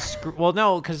addict. Well,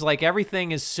 no, because like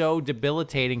everything is so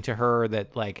debilitating to her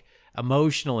that like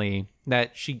emotionally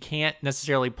that she can't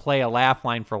necessarily play a laugh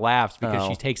line for laughs because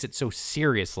she takes it so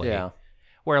seriously. Yeah.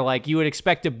 Where like you would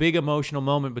expect a big emotional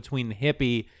moment between the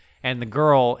hippie and the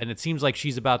girl, and it seems like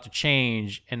she's about to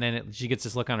change, and then she gets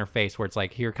this look on her face where it's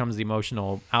like, here comes the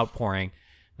emotional outpouring.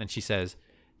 And then she says,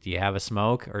 "Do you have a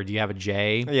smoke or do you have a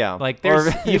J?" Yeah. Like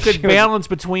you could balance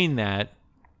between that.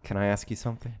 Can I ask you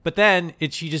something? But then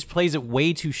she just plays it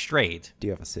way too straight. Do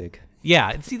you have a cig?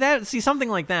 Yeah, see something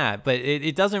like that, but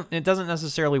it doesn't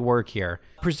necessarily work here.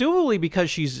 Presumably because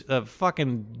she's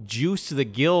fucking juiced to the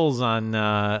gills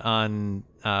on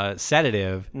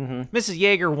sedative. Mm-hmm. Mrs.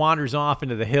 Yeager wanders off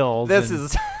into the hills.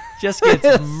 Just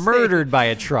gets murdered by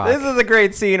a truck. This is a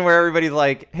great scene where everybody's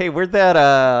like, "Hey, where'd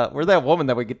that woman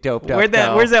that we get doped up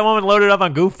go?" Where's that woman loaded up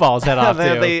on goofballs head off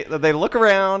to? They look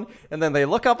around and then they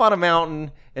look up on a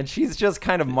mountain and she's just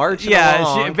kind of marching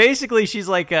along. Basically she's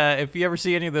like if you ever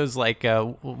see any of those like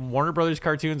Warner Brothers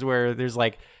cartoons where there's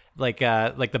like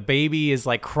the baby is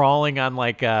like crawling on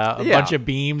like a bunch of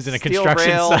beams in a Steel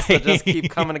construction rails site that just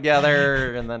keep coming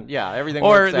together, and then everything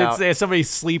or works out. It's somebody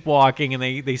sleepwalking and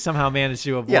they somehow manage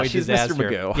to avoid she's disaster.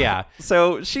 Mr. Magoo. Yeah.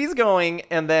 So she's going,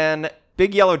 and then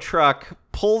big yellow truck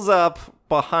pulls up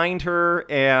behind her,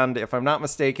 and if I'm not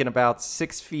mistaken, about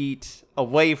 6 feet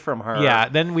away from her. Yeah,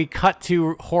 then we cut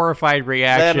to horrified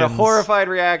reactions. Then the horrified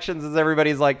reactions is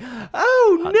everybody's like,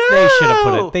 "Oh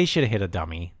no!" They should have hit a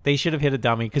dummy. They should have hit a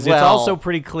dummy because it's also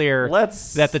pretty clear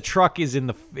that the truck is in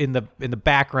the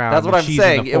background. That's what I'm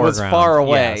saying. It was far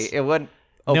away. Yes. It went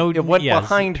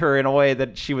behind her in a way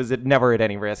that she was never at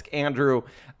any risk. Andrew,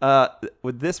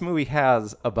 this movie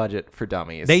has a budget for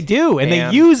dummies. They do, and they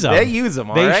use them. They use them,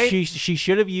 all right? She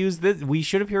should have used this. We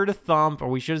should have heard a thump, or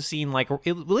we should have seen like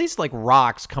at least like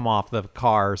rocks come off the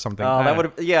car or something. That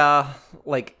would have,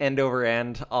 like end over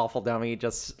end, awful dummy,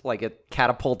 just like it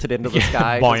catapulted into the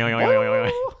sky.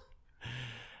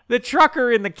 The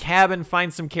trucker in the cabin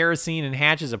finds some kerosene and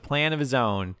hatches a plan of his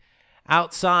own.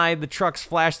 Outside, the trucks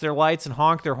flash their lights and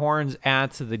honk their horns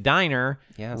at the diner.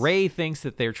 Yes. Ray thinks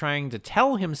that they're trying to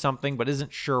tell him something, but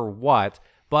isn't sure what.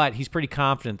 But he's pretty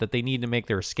confident that they need to make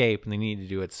their escape, and they need to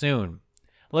do it soon.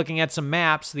 Looking at some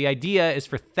maps, the idea is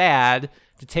for Thad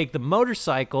to take the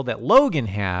motorcycle that Logan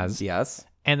has. Yes.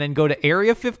 And then go to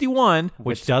Area 51,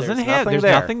 which doesn't have... There's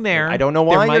nothing there. I don't know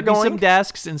why there you're going. There might be some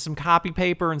desks and some copy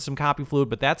paper and some copy fluid,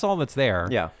 but that's all that's there.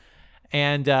 Yeah.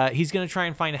 And he's going to try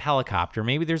and find a helicopter.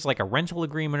 Maybe there's like a rental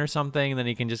agreement or something, and then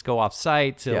he can just go off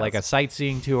site to like a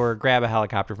sightseeing tour, grab a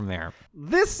helicopter from there.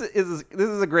 This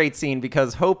is a great scene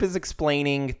because Hope is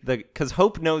explaining because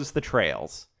Hope knows the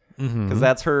trails. Because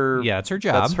that's her... Yeah, it's her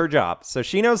job. That's her job. So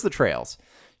she knows the trails.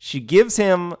 She gives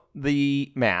him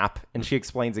the map, and she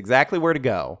explains exactly where to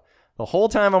go. The whole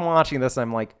time I'm watching this,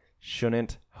 I'm like,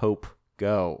 shouldn't Hope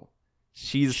go?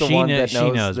 She's the one that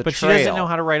knows the but trail. She doesn't know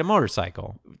how to ride a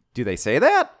motorcycle. Do they say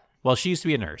that? Well, she used to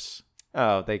be a nurse.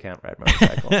 Oh, they can't ride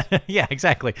motorcycles. Yeah,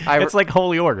 exactly. It's like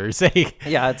holy orders.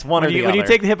 Yeah, it's one or the other. When you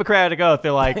take the Hippocratic Oath,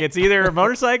 they're like, it's either a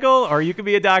motorcycle or you could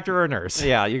be a doctor or a nurse.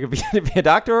 Yeah, you could be a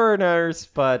doctor or a nurse,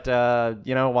 but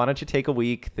why don't you take a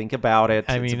week, think about it?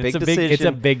 I mean, it's a big decision. It's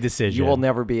a big decision. You will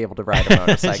never be able to ride a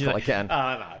motorcycle again.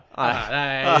 Oh,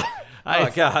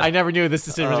 God. I never knew this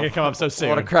decision was going to come up so soon.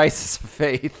 What a crisis of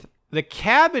faith. The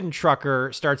cabin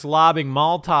trucker starts lobbing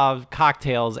Molotov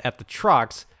cocktails at the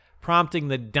trucks, prompting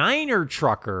the diner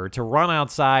trucker to run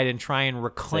outside and try and Say,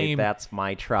 reclaim that's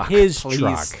my truck. his Please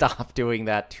truck. stop doing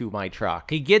that to my truck.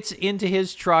 He gets into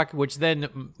his truck, which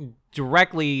then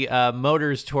directly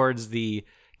motors towards the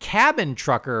cabin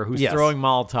trucker who's Yes. throwing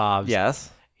Molotovs.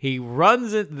 Yes. He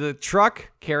runs into the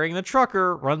truck, carrying the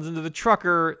trucker, runs into the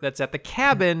trucker that's at the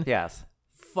cabin. Yes.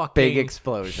 Fucking Big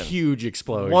explosion. Huge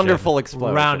explosion. Wonderful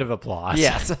explosion. Round of applause.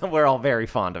 Yes, we're all very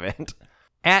fond of it.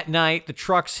 At night, the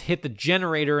trucks hit the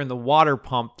generator and the water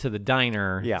pump to the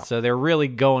diner. Yeah. So they're really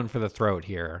going for the throat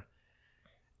here.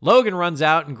 Logan runs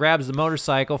out and grabs the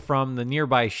motorcycle from the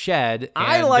nearby shed.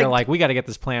 And they're like, we got to get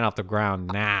this plan off the ground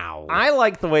now. I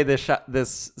like the way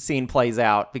this scene plays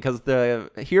out because the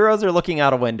heroes are looking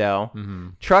out a window. Mm-hmm.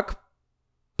 Truck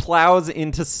plows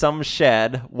into some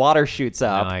shed. Water shoots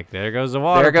up. Like, there goes the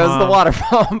water There goes pump. the water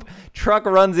pump. Truck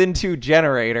runs into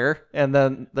generator, and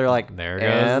then they're like, There goes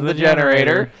and the the generator,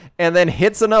 generator. and then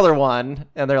hits another one,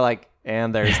 and they're like,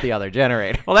 and there's the other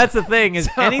generator. Well, that's the thing is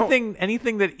So-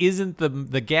 anything that isn't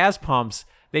the gas pumps,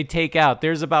 they take out.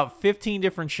 There's about 15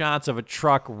 different shots of a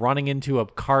truck running into a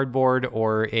cardboard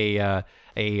or a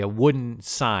wooden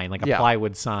sign, like a Yeah.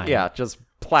 plywood sign. Yeah, just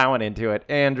plowing into it.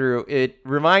 Andrew, it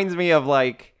reminds me of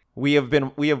like we have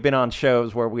been on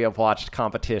shows where we have watched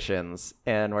competitions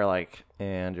and we're like,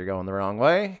 and you're going the wrong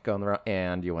way,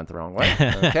 and you went the wrong way.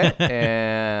 Okay.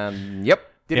 And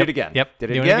did it again. Yep. Did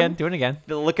it Doing again. Doing it again.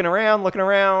 Looking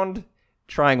around,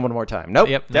 trying one more time. Nope.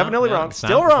 Yep, no, Definitely no, wrong. it's not-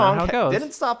 Still it's not wrong. how it goes.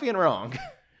 Didn't stop being wrong.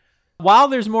 While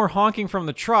there's more honking from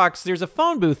the trucks, there's a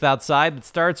phone booth outside that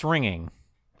starts ringing.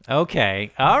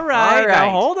 Okay. All right. Now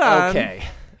hold on.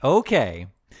 Okay.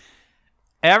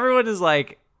 Everyone is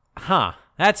like, huh,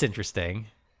 that's interesting.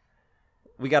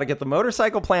 We got to get the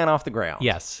motorcycle plan off the ground.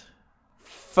 Yes.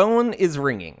 Phone is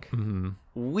ringing. Mm-hmm.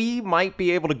 We might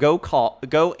be able to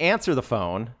go answer the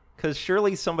phone because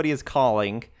surely somebody is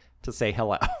calling to say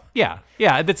hello. Yeah.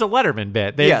 Yeah. It's a Letterman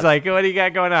bit. They're Yes. like, what do you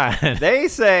got going on? They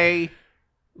say,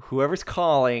 whoever's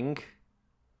calling,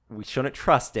 we shouldn't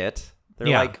trust it. They're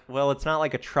Yeah. like, well, it's not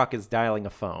like a truck is dialing a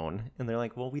phone. And they're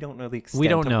like, well, we don't know the extent We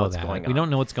don't of know what's that. going on. We don't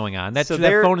know what's going on. That So that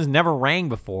they're- phone has never rang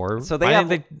before. So Why they have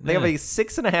didn't they have a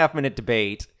 6.5 minute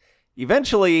debate.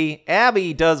 Eventually,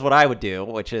 Abby does what I would do,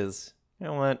 which is, you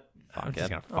know what? I'm just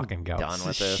gonna I'm fucking go. done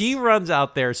with this. She runs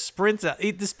out there, sprints out,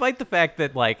 despite the fact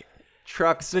that like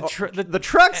Trucks. the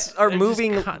trucks are they're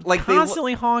moving just like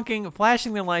constantly honking,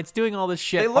 flashing their lights, doing all this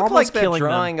shit. they look almost like that killing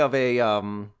drawing them. of a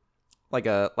like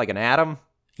an atom.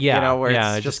 Yeah, you know, where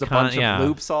yeah, it's just a con- bunch yeah. of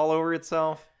loops all over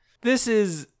itself. This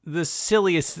is the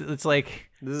silliest. It's like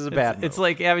This is a bad move. It's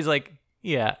like Abby's like,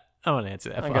 yeah, I want to answer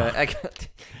that phone.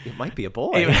 It might be a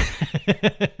boy.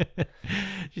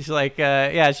 She's like,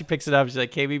 yeah, she picks it up. She's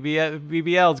like,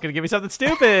 BBL is gonna give me something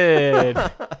stupid.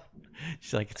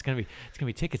 She's like, it's gonna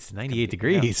be tickets to 98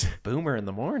 degrees. Boomer in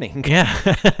the morning. Yeah.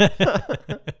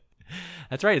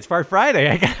 That's right. It's Far Friday.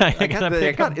 I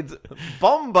got it's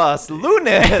Bombas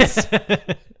Lunes.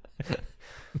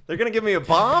 They're gonna give me a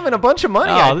bomb and a bunch of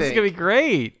money. Oh, this is gonna be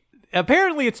great.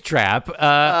 Apparently, it's a trap.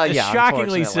 Yeah,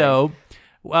 shockingly so.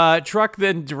 Truck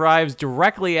then drives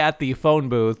directly at the phone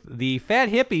booth. The fat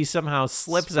hippie somehow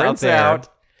slips out Sprints there, out,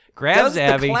 grabs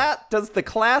Abby, does the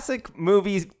classic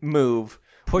movie move,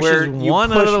 pushes where you one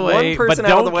push out of the way, one but person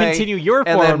out of don't the way, continue your and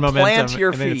forward then momentum. plant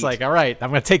your and then feet. it's like, all right, I'm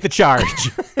going to take the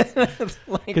charge.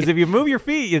 Because if you move your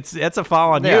feet, that's a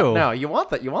foul on you. No, you want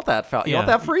that. You want that foul. You Yeah. want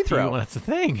that free throw. That's the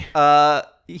thing.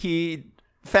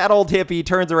 Fat old hippie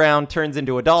turns around, turns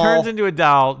into a doll. Turns into a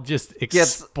doll, just Gets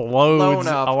explodes blown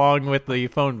up. along with the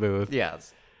phone booth.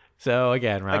 Yes. So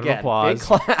again, round of Again, applause. big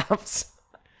claps.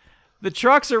 The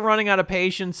trucks are running out of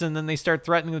patience, and then they start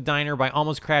threatening the diner by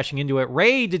almost crashing into it.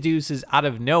 Ray deduces out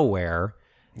of nowhere.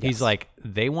 He's like,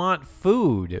 "They want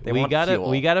food. They want fuel.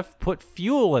 We gotta put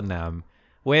fuel in them."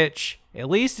 Which, at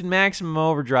least in Maximum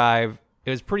Overdrive, it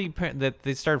was pretty apparent that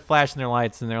they started flashing their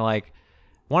lights, and they're like,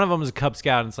 one of them is a Cub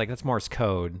Scout, and it's like that's Morse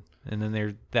code. And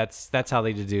then that's how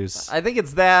they deduce. I think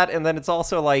it's that, and then it's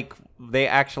also like they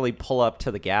actually pull up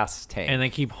to the gas tank. And they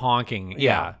keep honking.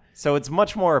 Yeah. So it's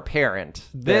much more apparent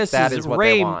This that is what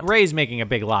Ray. they want. Ray's making a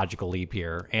big logical leap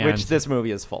here, and Which this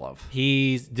movie is full of.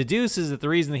 he deduces that the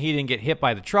reason that he didn't get hit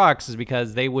by the trucks is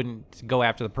because they wouldn't go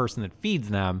after the person that feeds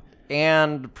them.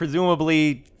 And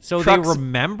presumably, So trucks, they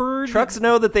remembered. trucks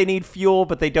know that they need fuel,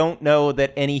 but they don't know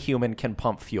that any human can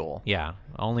pump fuel. Yeah,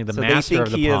 only the So master they think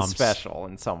of the he pumps, is special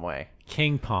in some way.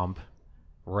 King Pump.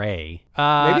 Ray.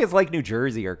 Maybe it's like New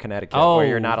Jersey or Connecticut Oh, where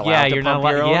you're not allowed yeah, to you're pump not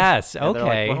your allowed- own. yes, And they're like,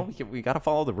 okay. well, we got to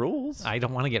follow the rules. I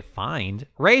don't want to get fined.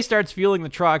 Ray starts fueling the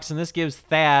trucks, and this gives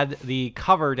Thad the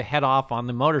cover to head off on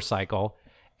the motorcycle.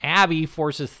 Abby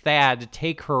forces Thad to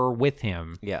take her with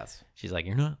him. Yes. She's like,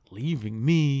 "You're not leaving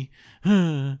me.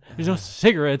 There's no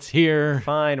cigarettes here."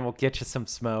 Fine, we'll get you some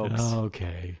smokes.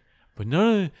 Okay. But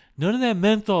none of that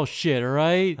menthol shit, all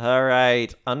right? All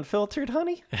right. Unfiltered,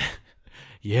 honey?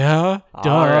 Yeah, duh.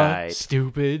 All right.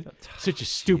 Stupid. Such a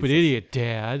stupid idiot,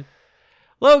 Dad.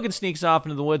 Logan sneaks off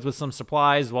into the woods with some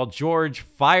supplies while George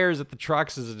fires at the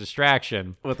trucks as a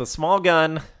distraction. With a small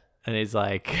gun, And he's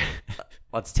like,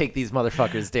 let's take these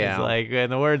motherfuckers down. he's like, in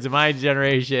the words of my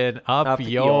generation, up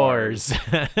yours.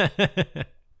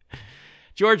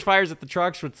 George fires at the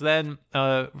trucks, which then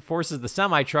forces the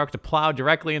semi-truck to plow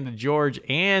directly into George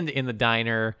and in the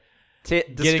diner,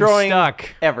 destroying stuck.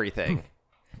 everything.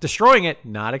 destroying it,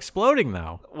 not exploding,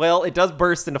 though. Well, it does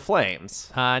burst into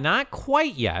flames. Not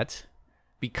quite yet,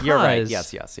 because You're right.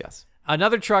 Yes.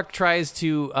 another truck tries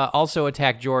to also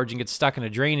attack George and gets stuck in a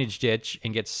drainage ditch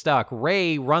and gets stuck.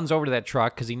 Ray runs over to that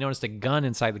truck because he noticed a gun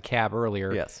inside the cab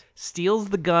earlier. Yes. Steals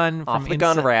the gun Off from the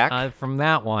gun rack. from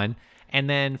that one, and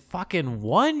then fucking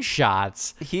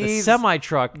one-shots the He's-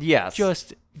 semi-truck. Yes.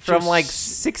 Just From like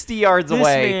 60 yards this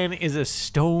away. man is a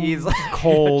stone He's like-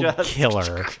 cold just-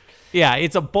 killer. Yeah,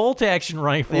 it's a bolt-action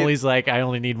rifle. Yeah. He's like, I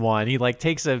only need one. He like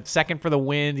takes a second for the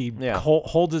wind. He Yeah.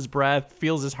 holds his breath,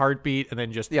 feels his heartbeat, and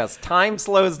then just Yes, time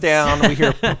slows down. We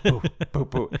hear boop, boop, boop,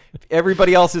 boop.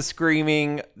 Everybody else is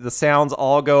screaming. The sounds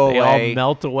all go they away. all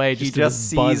melt away. He Just, just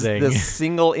sees buzzing. this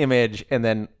single image and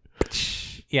then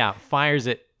Yeah, fires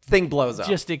it. thing blows up.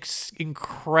 Just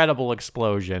incredible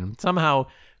explosion. Somehow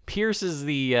pierces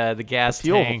the gas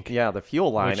fuel, tank. yeah, the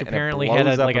fuel line, which and apparently it blows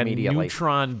had up like a immediately.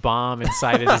 neutron bomb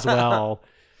inside it as well.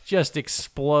 Just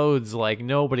explodes like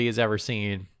nobody has ever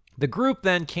seen. The group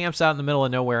then camps out in the middle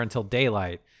of nowhere until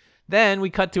daylight. Then we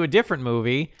cut to a different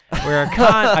movie where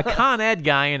a Con Ed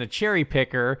guy and a cherry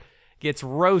picker gets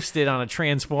roasted on a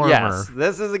transformer. Yes,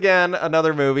 this is again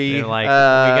another movie. They're like,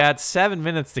 we got 7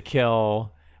 minutes to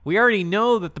kill. We already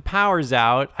know that the power's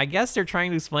out. I guess they're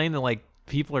trying to explain that like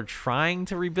people are trying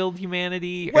to rebuild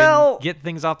humanity Well, and get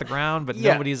things off the ground, but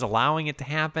yeah. nobody's allowing it to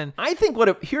happen. I think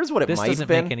here's what it This might doesn't have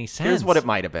been. make any sense. Here's what it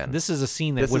might have been. This is a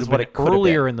scene that This would is have what been it could have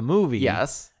earlier been. in the movie.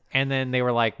 Yes. And then they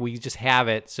were like, we just have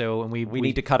it, so and we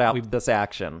need to cut out this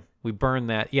action. We burn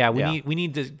that. Yeah, Yeah. we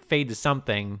need to fade to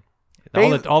something.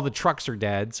 Bas- All the trucks are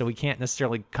dead, so we can't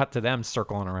necessarily cut to them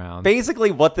circling around.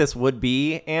 Basically, what this would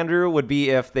be, Andrew, would be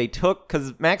if they took,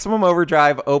 because Maximum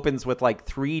Overdrive opens with like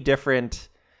 3 different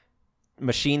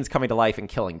machines coming to life and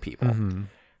killing people. Mm-hmm.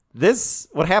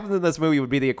 What happens in this movie would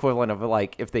be the equivalent of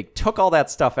like if they took all that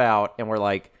stuff out and were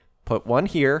like, put one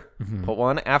here, Mm-hmm. put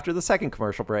one after the second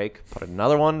commercial break, put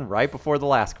another one right before the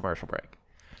last commercial break.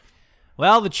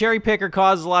 Well, the cherry picker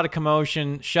causes a lot of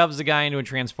commotion, shoves the guy into a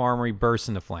transformer, he bursts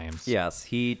into flames. Yes,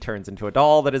 he turns into a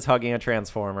doll that is hugging a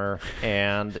transformer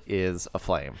and is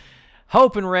aflame.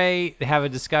 Hope and Ray have a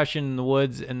discussion in the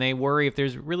woods, and they worry if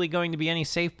there's really going to be any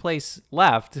safe place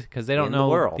left because they don't In the know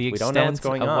world. the We extent don't know what's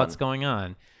going of on. what's going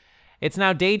on. It's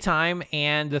now daytime,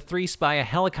 and the 3 spy a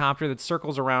helicopter that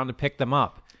circles around to pick them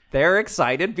up. They're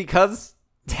excited because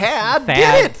Thad did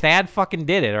it. Thad fucking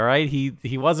did it, all right?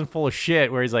 He wasn't full of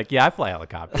shit where he's like, yeah, I fly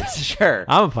helicopters. Sure.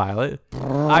 I'm a pilot.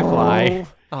 I fly.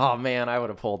 Oh, man, I would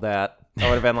have pulled that. I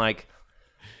would have been like,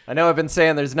 I know I've been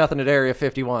saying there's nothing at Area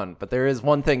 51, but there is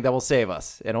one thing that will save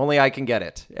us, and only I can get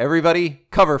it. Everybody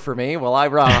cover for me while I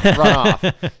run off.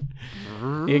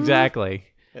 Exactly.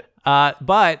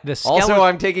 But the skeleton, Also,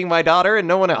 I'm taking my daughter and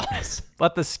no one else.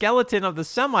 but the skeleton of the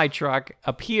semi-truck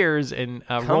appears and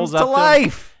rolls Comes up to them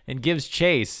life. and gives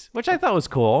chase, which I thought was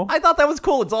cool. I thought that was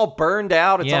cool. It's all burned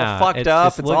out. It's all fucked it's up.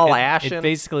 just It's all it ashen.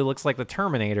 basically looks like the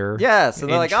Terminator. Yes, and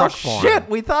they're in like, oh, truck form. shit,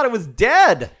 we thought it was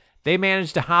dead. They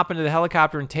managed to hop into the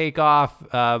helicopter and take off,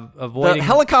 The avoiding.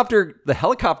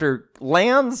 helicopter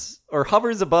lands or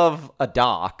hovers above a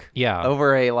dock. Yeah.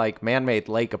 Over a like man-made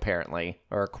lake apparently,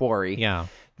 or a quarry. Yeah.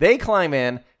 They climb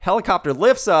in. Helicopter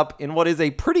lifts up in what is a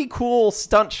pretty cool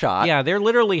stunt shot. Yeah, they're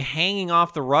literally hanging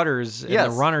off the rudders and Yes.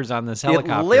 the runners on this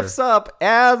helicopter. It lifts up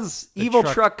as Evil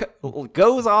truck- Truck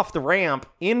goes off the ramp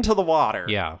into the water.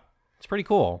 Yeah, it's pretty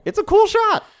cool. It's a cool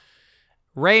shot.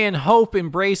 Ray and Hope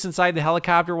embrace inside the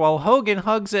helicopter while Hogan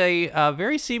hugs a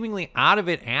very seemingly out of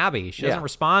it Abby. She doesn't Yeah.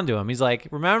 respond to him. He's like,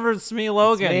 "Remember, it's me,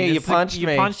 Logan. me. You It's punched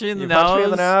me. You punched me in the You nose. punched me in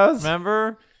the nose."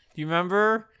 Remember? Do you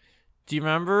remember? Do you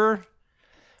remember?"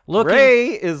 Looking, Ray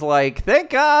is like, thank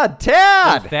God,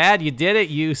 Tad. Thad, you did it,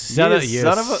 you son of a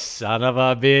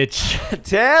bitch.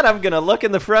 Tad, I'm gonna look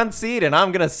in the front seat and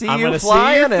I'm gonna see I'm you gonna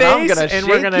flying see your and face, I'm gonna and shake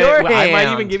we're gonna. your hand. I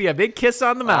might even give you a big kiss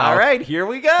on the mouth. All right, here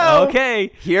we go.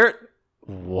 Okay. Here.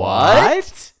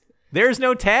 What? There's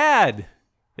no Tad.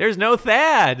 There's no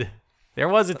Thad. There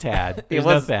was a Tad. There's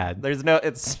no Thad. There's no.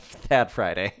 It's Thad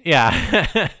Friday.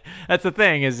 Yeah, that's the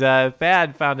thing. Is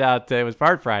Thad found out it was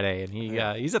Fart Friday, and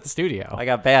he's at the studio. I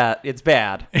got bad. It's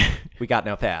bad. We got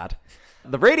no Thad.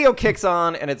 The radio kicks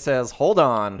on and it says, "Hold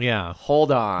on." Yeah.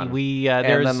 Hold on. We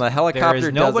and then the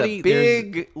helicopter does a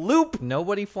big loop.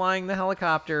 Nobody flying the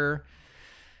helicopter,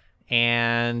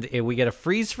 and we get a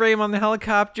freeze frame on the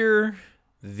helicopter.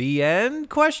 The end?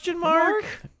 Question mark.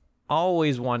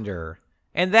 Always wonder.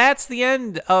 And that's the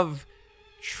end of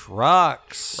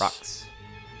Trucks. Trucks.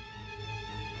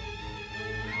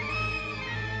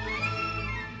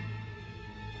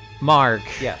 Mark.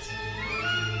 Yes.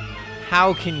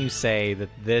 How can you say that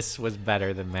this was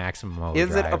better than Maximum Overdrive?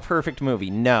 Is it a perfect movie?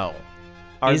 No.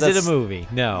 Is it a movie?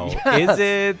 No. Yes. Is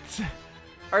it?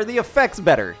 Are the effects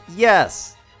better?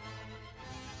 Yes.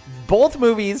 Both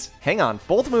movies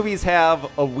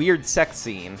have a weird sex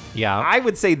scene. Yeah. I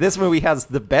would say this movie has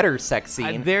the better sex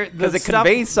scene because it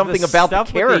conveys something the about the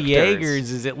stuff characters. With the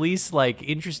Jaegers is at least like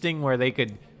interesting where they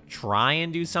could try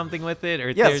and do something with it. Or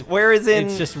yes, whereas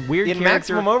it's just weird in character.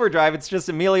 Maximum Overdrive, it's just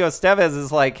Emilio Estevez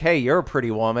is like, hey, you're a pretty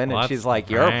woman. And she's like,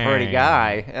 you're a pretty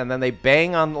guy. And then they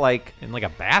bang on like... in like a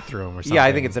bathroom or something. Yeah,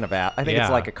 I think it's in a bath. I think it's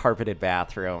Yeah. like a carpeted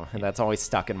bathroom. And that's always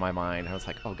stuck in my mind. I was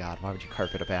like, oh, God, why would you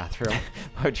carpet a bathroom?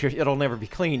 Why would you? It'll never be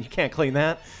clean. You can't clean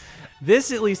that.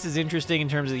 This at least is interesting in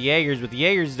terms of the Jaegers, but the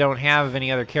Jaegers don't have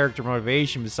any other character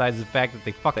motivation besides the fact that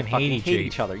they fucking hate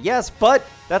each other. Yes, but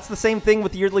that's the same thing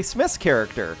with Yeardley Smith's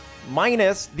character,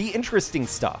 minus the interesting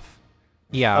stuff.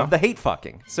 Yeah. Of the hate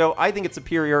fucking. So I think it's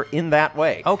superior in that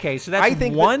way. Okay, so that's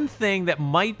one thing that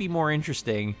might be more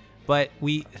interesting, but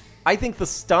I think the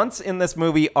stunts in this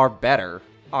movie are better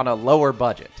on a lower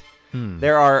budget.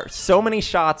 There are so many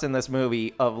shots in this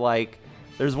movie of like,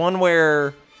 there's one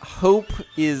where Hope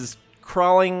is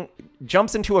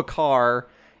jumps into a car,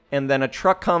 and then a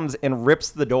truck comes and rips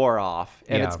the door off,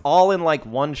 and it's all in like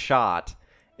one shot,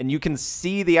 and you can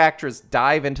see the actress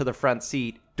dive into the front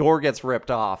seat, door gets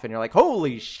ripped off, and you're like,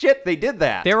 holy shit, they did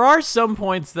that. There are some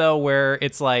points though where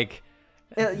it's like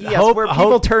yes, where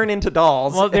people turn into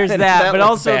dolls. Well, there's that, but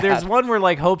also bad. there's one where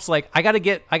like Hope's like, I gotta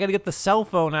get the cell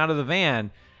phone out of the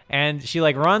van, and she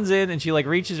like runs in and she like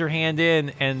reaches her hand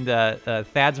in, and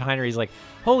Thad's behind her. He's like,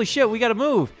 holy shit, we gotta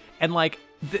move. And like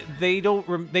they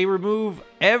remove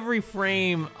every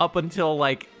frame up until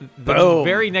like the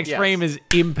very next frame is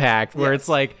impact, where it's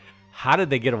like, how did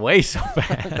they get away so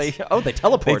fast? they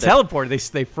teleported. They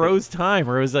teleported. They froze time,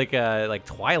 or it was like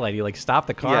Twilight. He like stopped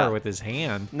the car with his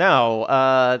hand. No,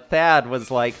 Thad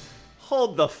was like,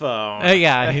 hold the phone.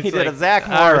 Yeah, he he's did like, a Zach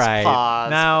all Morris right.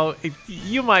 pause. Now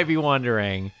you might be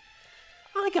wondering,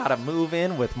 I gotta move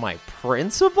in with my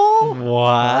principal.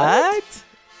 What?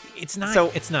 It's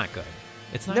not. It's not good.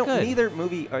 It's not good.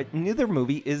 Neither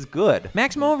movie is good.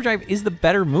 Maximum Overdrive is the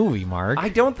better movie, Mark. I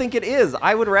don't think it is.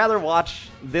 I would rather watch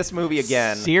this movie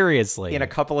again. Seriously. In a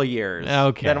couple of years.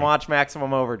 Okay. Than watch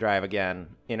Maximum Overdrive again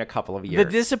in a couple of years. The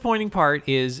disappointing part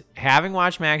is having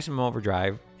watched Maximum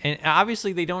Overdrive, and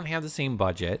obviously they don't have the same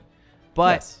budget,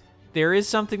 but there is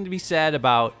something to be said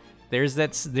about there's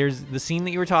the scene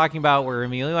that you were talking about where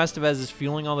Emilio Estevez is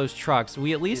fueling all those trucks.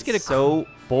 We at least get so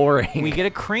boring. We get a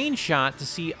crane shot to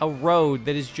see a road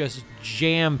that is just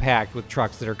jam-packed with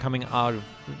trucks that are coming out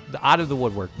of the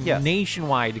woodwork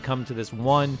nationwide to come to this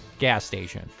one gas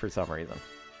station for some reason.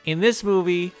 In this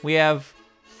movie, we have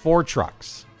 4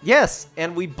 trucks. Yes,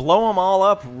 and we blow them all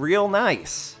up real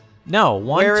nice. No,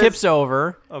 one tips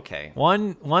over. Okay.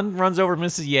 One runs over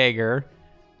Mrs. Jaeger.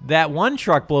 That one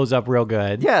truck blows up real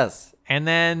good. Yes. And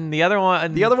then the other one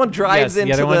drives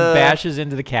into the other one bashes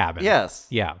into the cabin. Yes.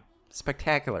 Yeah.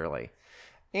 Spectacularly.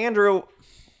 Andrew,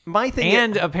 my thing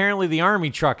and apparently the army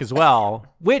truck as well,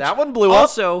 which that one blew up.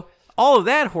 Also, all of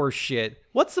that horse shit.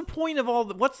 What's the point of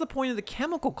what's the point of the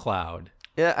chemical cloud?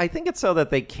 Yeah, I think it's so that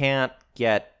they can't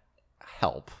get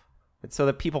help. It's so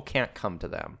that people can't come to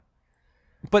them.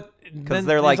 But because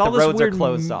they're like, the roads are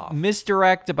closed off.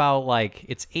 Misdirect about like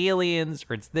it's aliens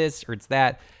or it's this or it's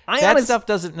that. Stuff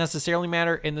doesn't necessarily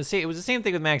matter. It was the same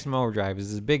thing with Maximum Overdrive.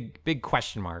 Is a big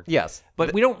question mark. Yes,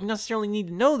 but we don't necessarily need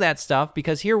to know that stuff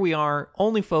because here we are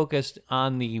only focused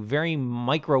on the very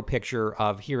micro picture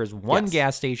of here is one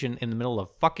gas station in the middle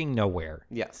of fucking nowhere.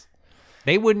 Yes,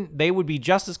 they would be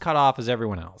just as cut off as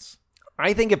everyone else.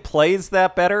 I think it plays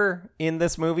that better in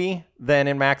this movie than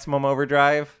in Maximum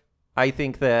Overdrive. I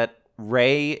think that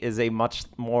Ray is a much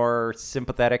more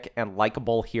sympathetic and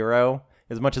likable hero,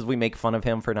 as much as we make fun of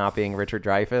him for not being Richard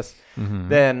Dreyfuss,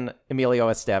 than Emilio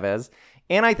Estevez.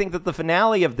 And I think that the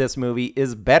finale of this movie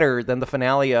is better than the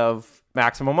finale of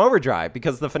Maximum Overdrive,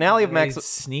 because the finale of They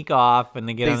sneak off and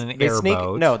they get on an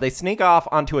airboat. No, they sneak off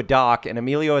onto a dock, and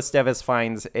Emilio Estevez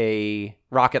finds a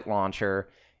rocket launcher,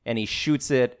 and he shoots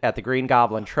it at the Green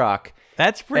Goblin truck.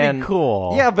 That's pretty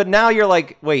cool. Yeah, but now you're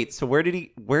like, wait, so where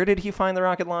did he find the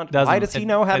rocket launcher? Why does he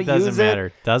know how to use it? Doesn't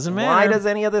matter. Doesn't matter. Why does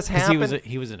any of this happen?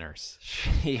 He was a nurse.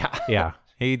 Yeah. Yeah.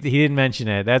 He didn't mention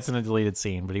it. That's in a deleted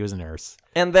scene, but he was a nurse.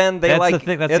 And then they That's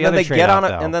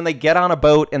the get on a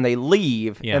boat and they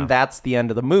leave, Yeah. and that's the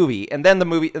end of the movie. And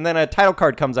then a title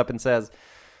card comes up and says,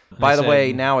 by the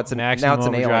way, now it's an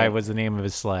Overdrive alien. was the name of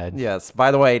his sled. Yes. By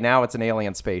the way, now it's an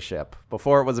alien spaceship.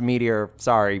 Before it was a meteor.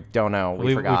 Sorry, don't know.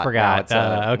 We forgot. We forgot.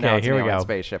 Now Okay, it's here an we alien go.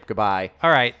 Spaceship. Goodbye.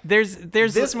 All right. There's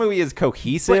This movie is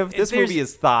cohesive. But This there's movie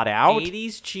is thought out.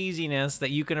 80s cheesiness that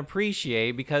you can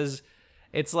appreciate because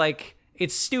it's like,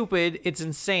 it's stupid, it's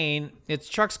insane, it's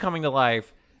trucks coming to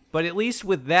life, but at least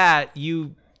with that,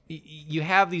 you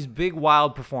have these big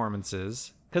wild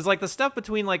performances. Because like the stuff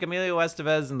between like Emilio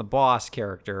Estevez and the boss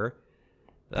character,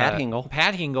 Pat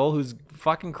Hingle, who's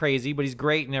fucking crazy, but he's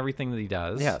great in everything that he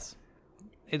does. Yes.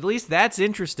 At least that's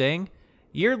interesting.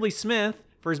 Yeardley Smith,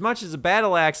 for as much as a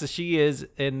battle axe as she is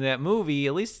in that movie,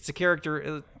 at least it's a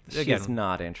character. She's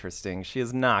not interesting. She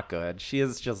is not good. She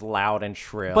is just loud and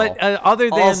shrill. But other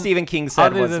than all Stephen King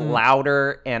said was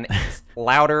louder and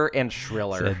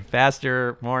shriller. Said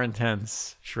faster, more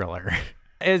intense, shriller.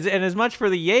 As much for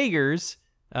the Jaegers,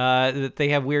 that they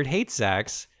have weird hate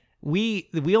sex. We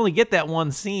only get that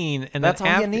one scene, and that's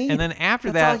then all you need. And then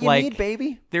after that's that, all you need,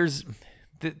 baby. There's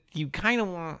you kind of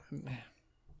want.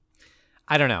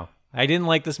 I don't know. I didn't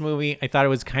like this movie. I thought it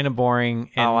was kind of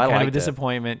boring and kind of a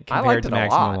disappointment compared to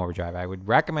Maximum Overdrive. I would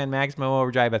recommend Maximum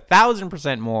Overdrive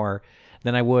 1,000% more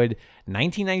than I would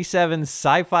 1997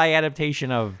 sci-fi adaptation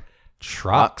of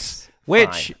Trucks,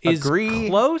 which is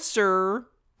closer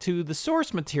to the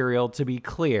source material, to be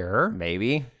clear.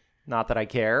 Maybe. Not that I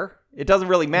care. It doesn't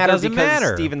really matter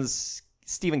because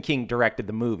Stephen King directed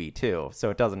the movie too, so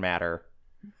it doesn't matter.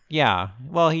 Yeah,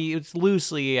 well, it's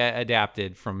loosely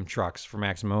adapted from Trucks for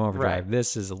Maximum Overdrive. Right.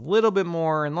 This is a little bit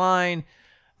more in line,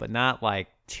 but not like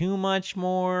too much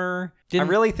more. Didn't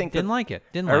like it.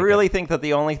 I really think that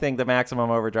the only thing that Maximum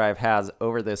Overdrive has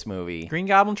over this movie, Green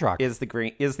Goblin truck, is the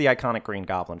iconic Green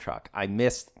Goblin truck. I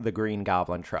missed the Green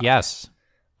Goblin truck. Yes.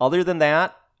 Other than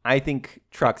that, I think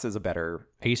Trucks is a better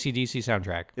AC/DC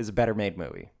soundtrack. Is a better made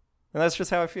movie, and that's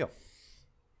just how I feel.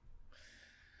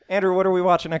 Andrew, what are we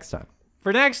watching next time?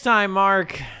 For next time,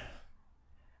 Mark,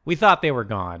 we thought they were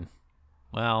gone.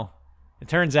 Well, it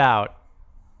turns out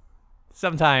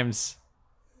sometimes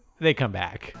they come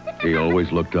back. He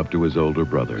always looked up to his older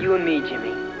brother. You and me, Jimmy.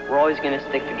 We're always going to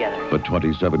stick together. But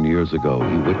 27 years ago,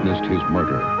 he witnessed his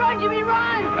murder. Run, Jimmy,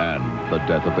 run! And the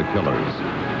death of the killers.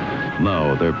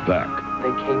 Now they're back.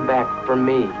 They came back for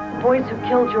me. The boys who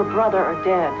killed your brother are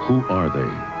dead. Who are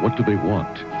they? What do they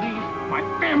want? My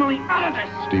family out of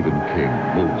this! Stephen King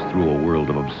moves through a world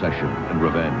of obsession and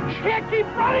revenge. Can't keep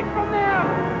running from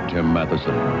them! Tim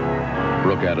Matheson,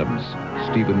 Brooke Adams,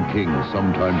 Stephen King,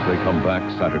 Sometimes They Come Back,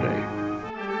 Saturday.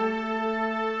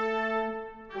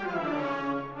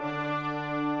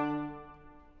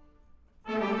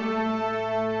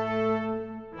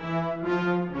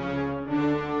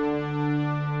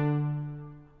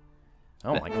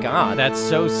 Oh my God. That's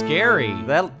so scary.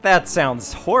 That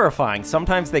sounds horrifying.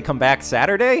 Sometimes They Come Back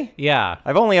Saturday? Yeah.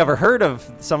 I've only ever heard of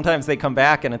Sometimes They Come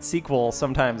Back and its sequel,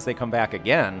 Sometimes They Come Back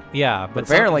Again. Yeah, but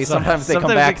apparently Sometimes They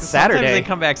Come Back Saturday. Sometimes They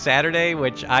Come Back Saturday,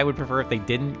 which I would prefer if they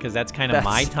didn't, because that's kind of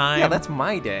my time. Yeah, that's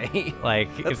my day. Like,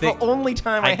 that's the only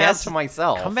time I have to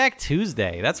myself. Come back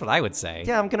Tuesday. That's what I would say.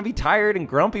 Yeah, I'm gonna be tired and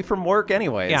grumpy from work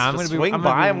anyways. Yeah, I'm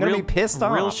gonna be pissed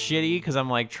off. Real shitty because I'm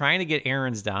like trying to get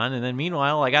errands done, and then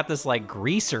meanwhile I got this like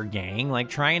greaser gang like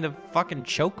trying to fucking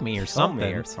choke me or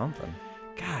something.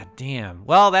 God damn.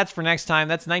 Well, that's for next time.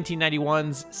 That's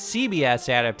 1991's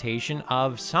CBS adaptation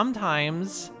of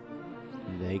Sometimes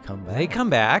They Come Back. They come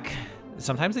back.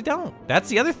 Sometimes they don't. That's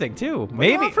the other thing too.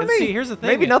 Maybe for me. See, here's the thing.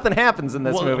 Maybe nothing happens in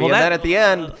this movie, and then at the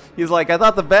end, he's like, "I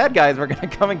thought the bad guys were gonna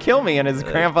come and kill me," and his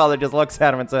grandfather just looks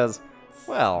at him and says,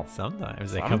 "Well,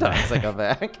 sometimes they come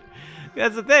back."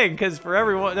 That's the thing, because for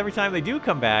every time they do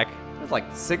come back, it's like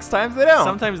 6 times they don't.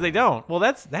 Sometimes they don't. Well,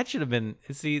 that should have been.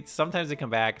 See, sometimes they come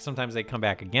back. Sometimes they come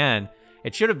back again.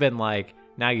 It should have been like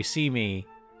Now You See Me,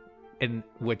 in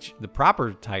which the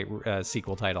proper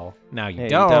sequel title. Now You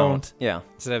don't. Yeah.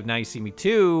 Instead of Now You See Me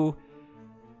 2.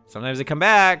 Sometimes they come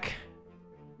back.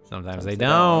 Sometimes they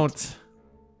don't.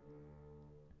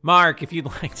 Mark, if you'd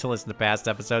like to listen to past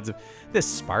episodes of this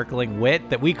sparkling wit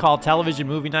that we call Television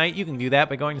Movie Night, you can do that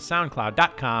by going to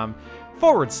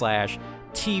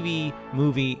soundcloud.com/TV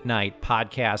Movie Night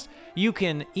Podcast. You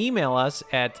can email us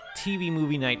at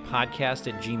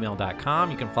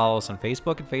tvmovienightpodcast@gmail.com. You can follow us on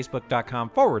Facebook at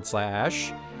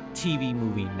facebook.com/TV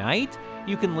Movie Night.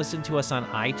 You can listen to us on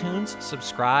iTunes,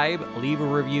 subscribe, leave a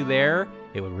review there.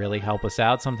 It would really help us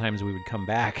out. Sometimes we would come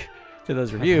back to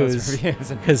those reviews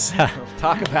because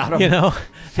talk about them. You know,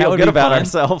 feel good about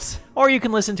ourselves. Or you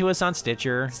can listen to us on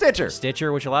Stitcher,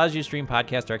 Stitcher, which allows you to stream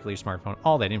podcasts directly to your smartphone.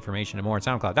 All that information and more at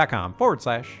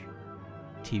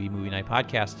soundcloud.com/TV Movie Night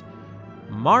Podcast.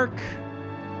 Mark,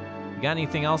 you got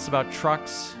anything else about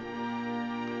trucks?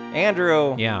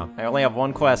 Andrew. Yeah. I only have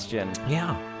one question.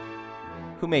 Yeah.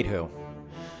 Who made who?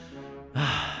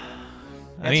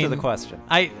 Answer the question.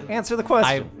 Answer the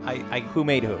question. Who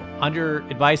made who? Under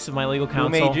advice of my legal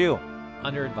counsel. Who made you?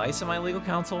 Under advice of my legal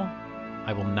counsel,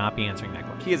 I will not be answering that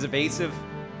question. He is evasive.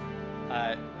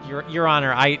 Your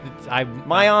Honor,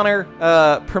 my honor,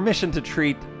 permission to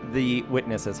treat the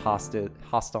witness as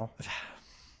hostile.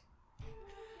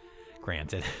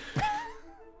 Granted.